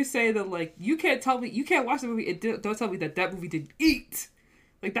if you say that, like, you can't watch the movie and don't tell me that movie didn't eat.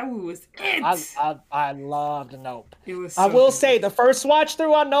 Like, that movie was it. I loved Nope. It was I will say, the first watch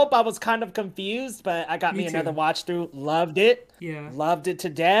through on Nope, I was kind of confused, but I got me another watch through. Loved it. Yeah. Loved it to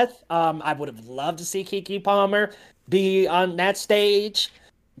death. I would have loved to see Keke Palmer be on that stage.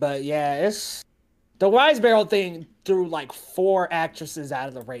 But yeah, it's the Riseborough thing threw like 4 actresses out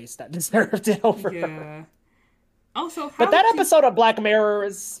of the race that deserved it over her. Also, but that episode of Black Mirror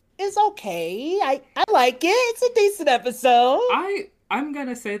is okay. I like it. It's a decent episode. I'm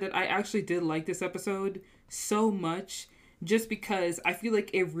gonna say that I actually did like this episode so much just because I feel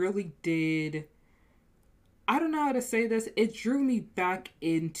like it really did. I don't know how to say this. It drew me back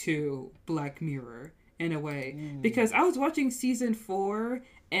into Black Mirror in a way because I was watching season 4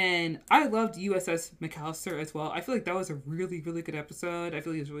 and I loved USS McAllister as well. I feel like that was a really, really good episode. I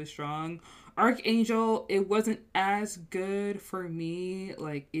feel like it was really strong. Archangel, it wasn't as good for me.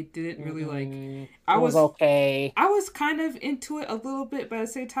 Like, it didn't really, like... I was okay. I was kind of into it a little bit, but at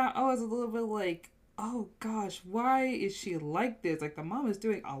the same time, I was a little bit like, oh gosh, why is she like this? Like, the mom is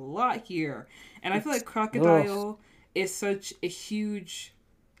doing a lot here. And I feel like Crocodile is such a huge,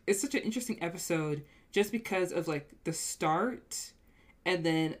 it's such an interesting episode just because of like the start, and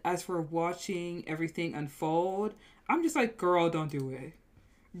then as we're watching everything unfold, I'm just like, girl, don't do it.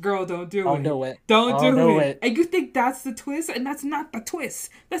 Girl, don't do Don't it. do it. Don't Don't do do it. it. And you think that's the twist, and that's not the twist.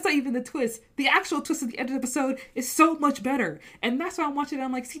 That's not even the twist. The actual twist at the end of the episode is so much better. And that's why I'm watching it.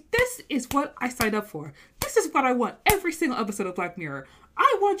 I'm like, see, this is what I signed up for. This is what I want every single episode of Black Mirror.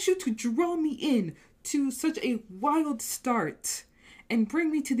 I want you to draw me in to such a wild start and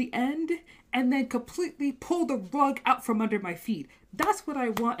bring me to the end and then completely pull the rug out from under my feet. That's what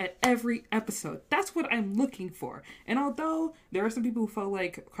I want at every episode. That's what I'm looking for. And although there are some people who felt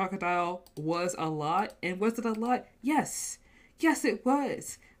like Crocodile was a lot, and was it a lot? Yes. Yes, it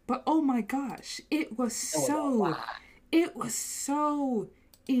was. But oh my gosh, it was so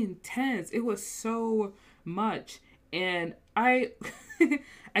intense. It was so much. And I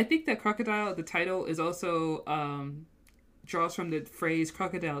I think that Crocodile, the title, is also draws from the phrase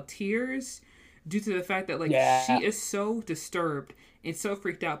crocodile tears, due to the fact that like she is so disturbed and so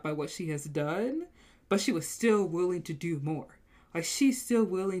freaked out by what she has done, but she was still willing to do more. Like she's still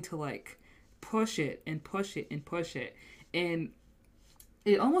willing to like push it and push it and push it. And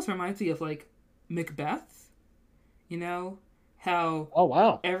it almost reminds me of like Macbeth, you know,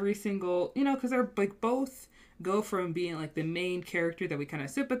 how every single, you know, because they're like both go from being like the main character that we kind of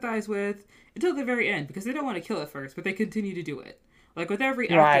sympathize with until the very end, because they don't want to kill it first, but they continue to do it. Like with every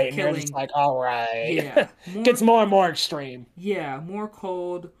act of killing, just like, all right, yeah, gets more and more extreme. Yeah, more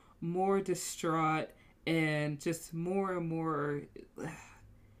cold, more distraught, and just more and more.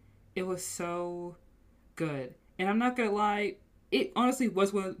 It was so good, and I'm not gonna lie, it honestly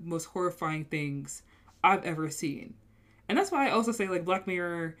was one of the most horrifying things I've ever seen, and that's why I also say like Black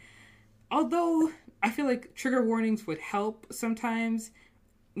Mirror. Although I feel like trigger warnings would help sometimes,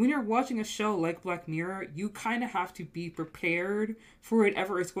 when you're watching a show like Black Mirror, you kind of have to be prepared for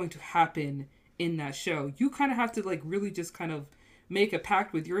whatever is going to happen in that show. You kind of have to like really just kind of make a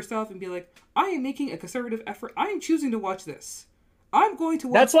pact with yourself and be like, I am making a conservative effort. I am choosing to watch this. I'm going to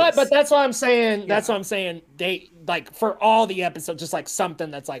watch this. But that's why I'm saying, that's what I'm saying. They like for all the episodes, just like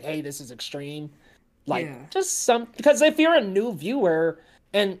something that's like, hey, this is extreme. Like just because if you're a new viewer,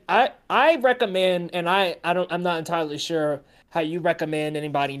 and I recommend, and I'm not entirely sure how you recommend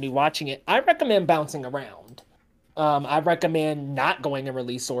anybody new watching it. I recommend bouncing around. I recommend not going in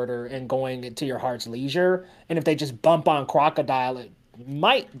release order and going into your heart's leisure. And if they just bump on Crocodile, it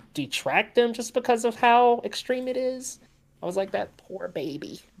might detract them just because of how extreme it is. I was like, that poor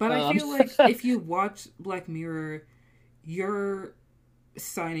baby. But I feel like if you watch Black Mirror, you're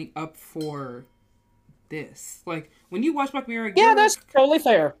signing up for this. Like when you watch Black Mirror, that's totally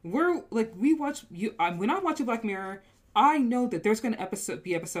fair. We're like, we watch you. When I'm watching Black Mirror, I know that there's going to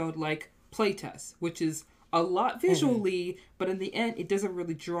be episode like Playtest, which is a lot visually, but in the end, it doesn't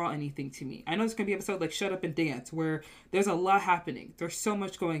really draw anything to me. I know there's going to be an episode like Shut Up and Dance, where there's a lot happening. There's so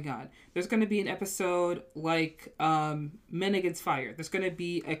much going on. There's going to be an episode like Men Against Fire. There's going to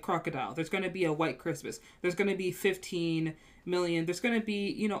be a Crocodile. There's going to be a White Christmas. There's going to be 15 million. There's going to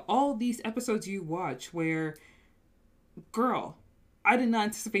be, you know, all these episodes you watch where, girl, I did not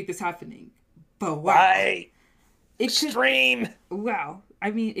anticipate this happening. But wow. Right. Extreme. Wow.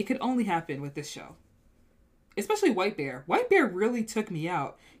 I mean, it could only happen with this show. Especially White Bear. White Bear really took me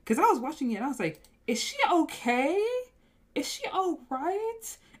out. Because I was watching it and I was like, is she okay? Is she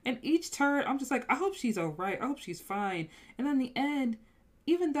alright? And each turn, I'm just like, I hope she's alright. I hope she's fine. And then in the end,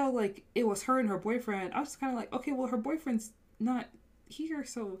 even though, like, it was her and her boyfriend, I was kind of like, okay, well, her boyfriend's not here,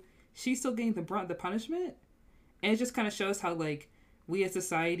 so she's still getting the brunt of the punishment. And it just kind of shows how, like, we as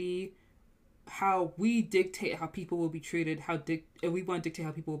society, how we dictate how people will be treated, and we want to dictate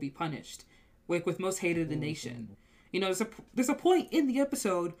how people will be punished. Like with Most Hated in the Nation. You know, there's a point in the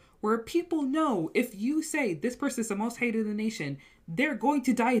episode where people know if you say this person is the most hated in the nation, they're going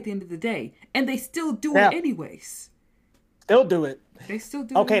to die at the end of the day. And they still do it anyways. Still do it. They still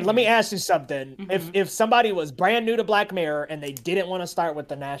do it. Okay, let me ask you something. If somebody was brand new to Black Mirror and they didn't want to start with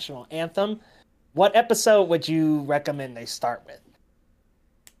the national anthem, what episode would you recommend they start with?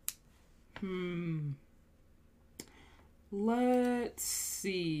 Let's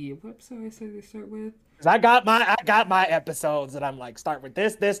see. What episode I said they start with? I got my episodes that I'm like, start with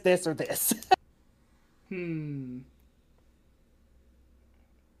this, or this.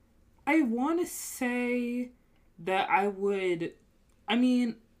 I want to say that I want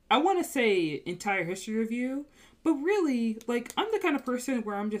to say entire history review, but really, like, I'm the kind of person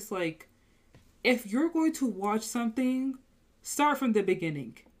where I'm just like, if you're going to watch something, start from the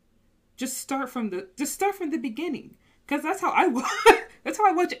beginning. Just start from the beginning. Because that's how I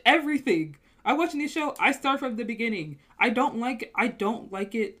watch everything I watch a new show, I start from the beginning. I don't like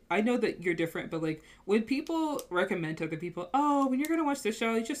it. I know that you're different, but like when people recommend to other people, oh, when you're gonna watch the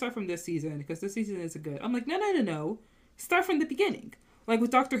show, you should start from this season because this season isn't good. I'm like, no. Start from the beginning. Like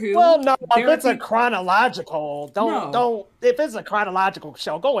with Doctor Well, Who, no, if there are it's a people. chronological, No, if it's a chronological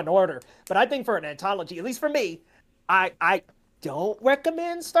show, go in order. But I think for an anthology, at least for me, I don't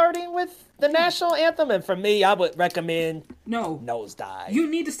recommend starting with the no, national anthem. And for me, I would recommend no. Nosedive. You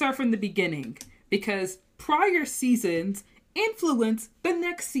need to start from the beginning because prior seasons influence the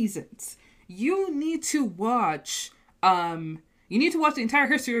next seasons. You need to watch you need to watch the entire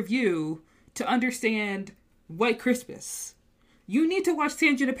history of you to understand White Christmas. You need to watch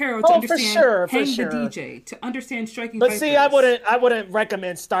San Junipero to Oh, for understand sure, for Hang the sure. DJ, to understand Striking But see, Vipers. I wouldn't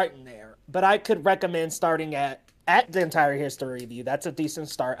recommend starting there. But I could recommend starting at the entire history review. That's a decent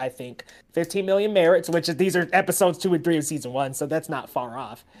start, I think. 15 million merits, which is, these are episodes 2 and 3 of season 1, so that's not far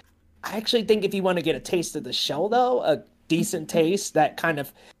off. I actually think if you want to get a taste of the show, though, a decent taste that kind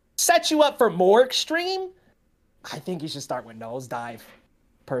of sets you up for more extreme, I think you should start with Nosedive,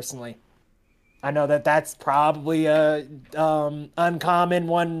 personally. I know that that's probably a uncommon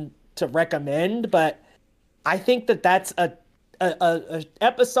one to recommend, but I think that that's a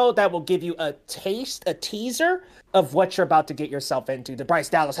episode that will give you a taste, a teaser of what you're about to get yourself into. The Bryce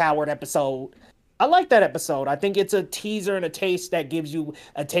Dallas Howard episode. I like that episode. I think it's a teaser and a taste that gives you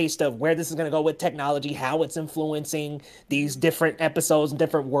a taste of where this is going to go with technology, how it's influencing these different episodes and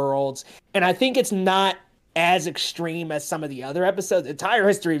different worlds. And I think it's not as extreme as some of the other episodes. The entire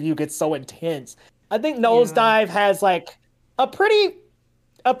history review gets so intense. I think Yeah. Nosedive has like a pretty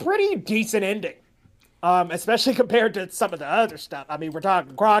decent ending. Especially compared to some of the other stuff. I mean, we're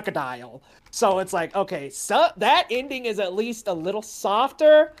talking Crocodile. So it's like, okay, so that ending is at least a little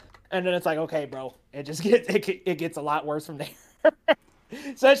softer. And then it's like, okay, bro, it gets a lot worse from there.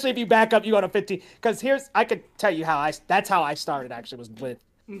 Especially if you back up, you go to 15. Because I could tell you that's how I started actually, was with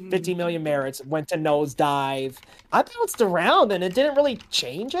Mm-hmm. 15 million merits, went to Nosedive. I bounced around and it didn't really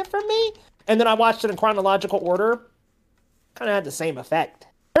change it for me. And then I watched it in chronological order. Kind of had the same effect.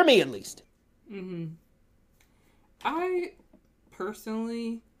 For me, at least. Mm-hmm. I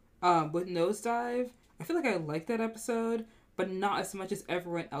personally, with Nosedive, I feel like I liked that episode, but not as much as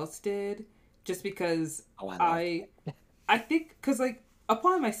everyone else did. Just because Oh, I love I, I think because like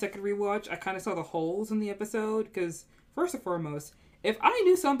upon my second rewatch, I kind of saw the holes in the episode. Because first and foremost, if I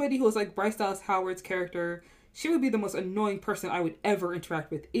knew somebody who was like Bryce Dallas Howard's character, she would be the most annoying person I would ever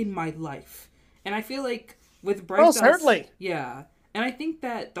interact with in my life. And I feel like with Oh, Bryce Dallas, certainly. yeah, and I think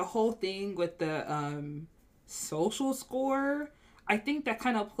that the whole thing with the social score, I think that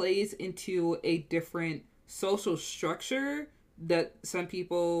kind of plays into a different social structure that some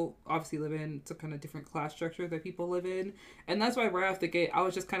people obviously live in. It's a kind of different class structure that people live in. And that's why right off the gate, I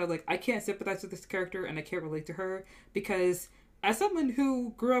was just kind of like, I can't sympathize with this character and I can't relate to her because as someone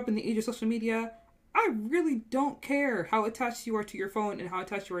who grew up in the age of social media, I really don't care how attached you are to your phone and how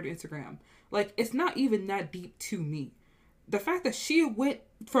attached you are to Instagram. Like, it's not even that deep to me. The fact that she went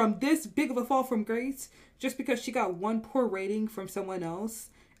from this big of a fall from grace just because she got one poor rating from someone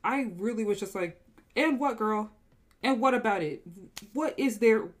else, I really was just like, and what, girl? And what about it? What is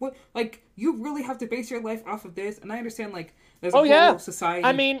there? What, like, you really have to base your life off of this? And I understand, like, there's a Oh whole yeah. I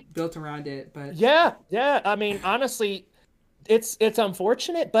society mean, built around it, but yeah. I mean, honestly, it's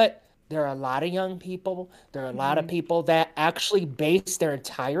unfortunate, but there are a lot of young people. There are a lot of mm-hmm, people that actually base their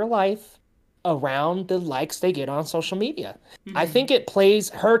entire life around the likes they get on social media. I mm-hmm. think it plays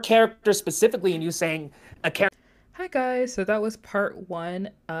her character specifically, and you saying a character. Hi guys, so that was part one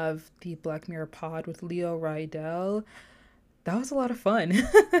of the Black Mirror pod with Leo Rydel. That was a lot of fun.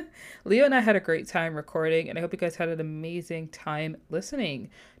 Leo and I had a great time recording, and I hope you guys had an amazing time listening.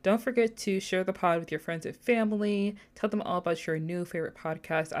 Don't forget to share the pod with your friends and family. Tell them all about your new favorite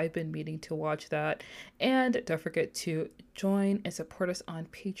podcast. I've been meaning to watch that. And don't forget to join and support us on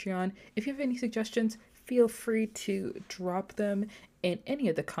Patreon. If you have any suggestions, feel free to drop them in any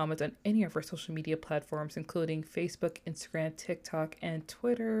of the comments on any of our social media platforms, including Facebook, Instagram, TikTok, and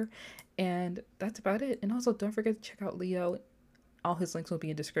Twitter. And that's about it. And also, don't forget to check out Leo. All his links will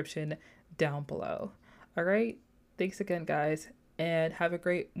be in description down below. All right. Thanks again, guys. And have a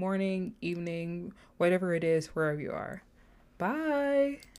great morning, evening, whatever it is, wherever you are. Bye.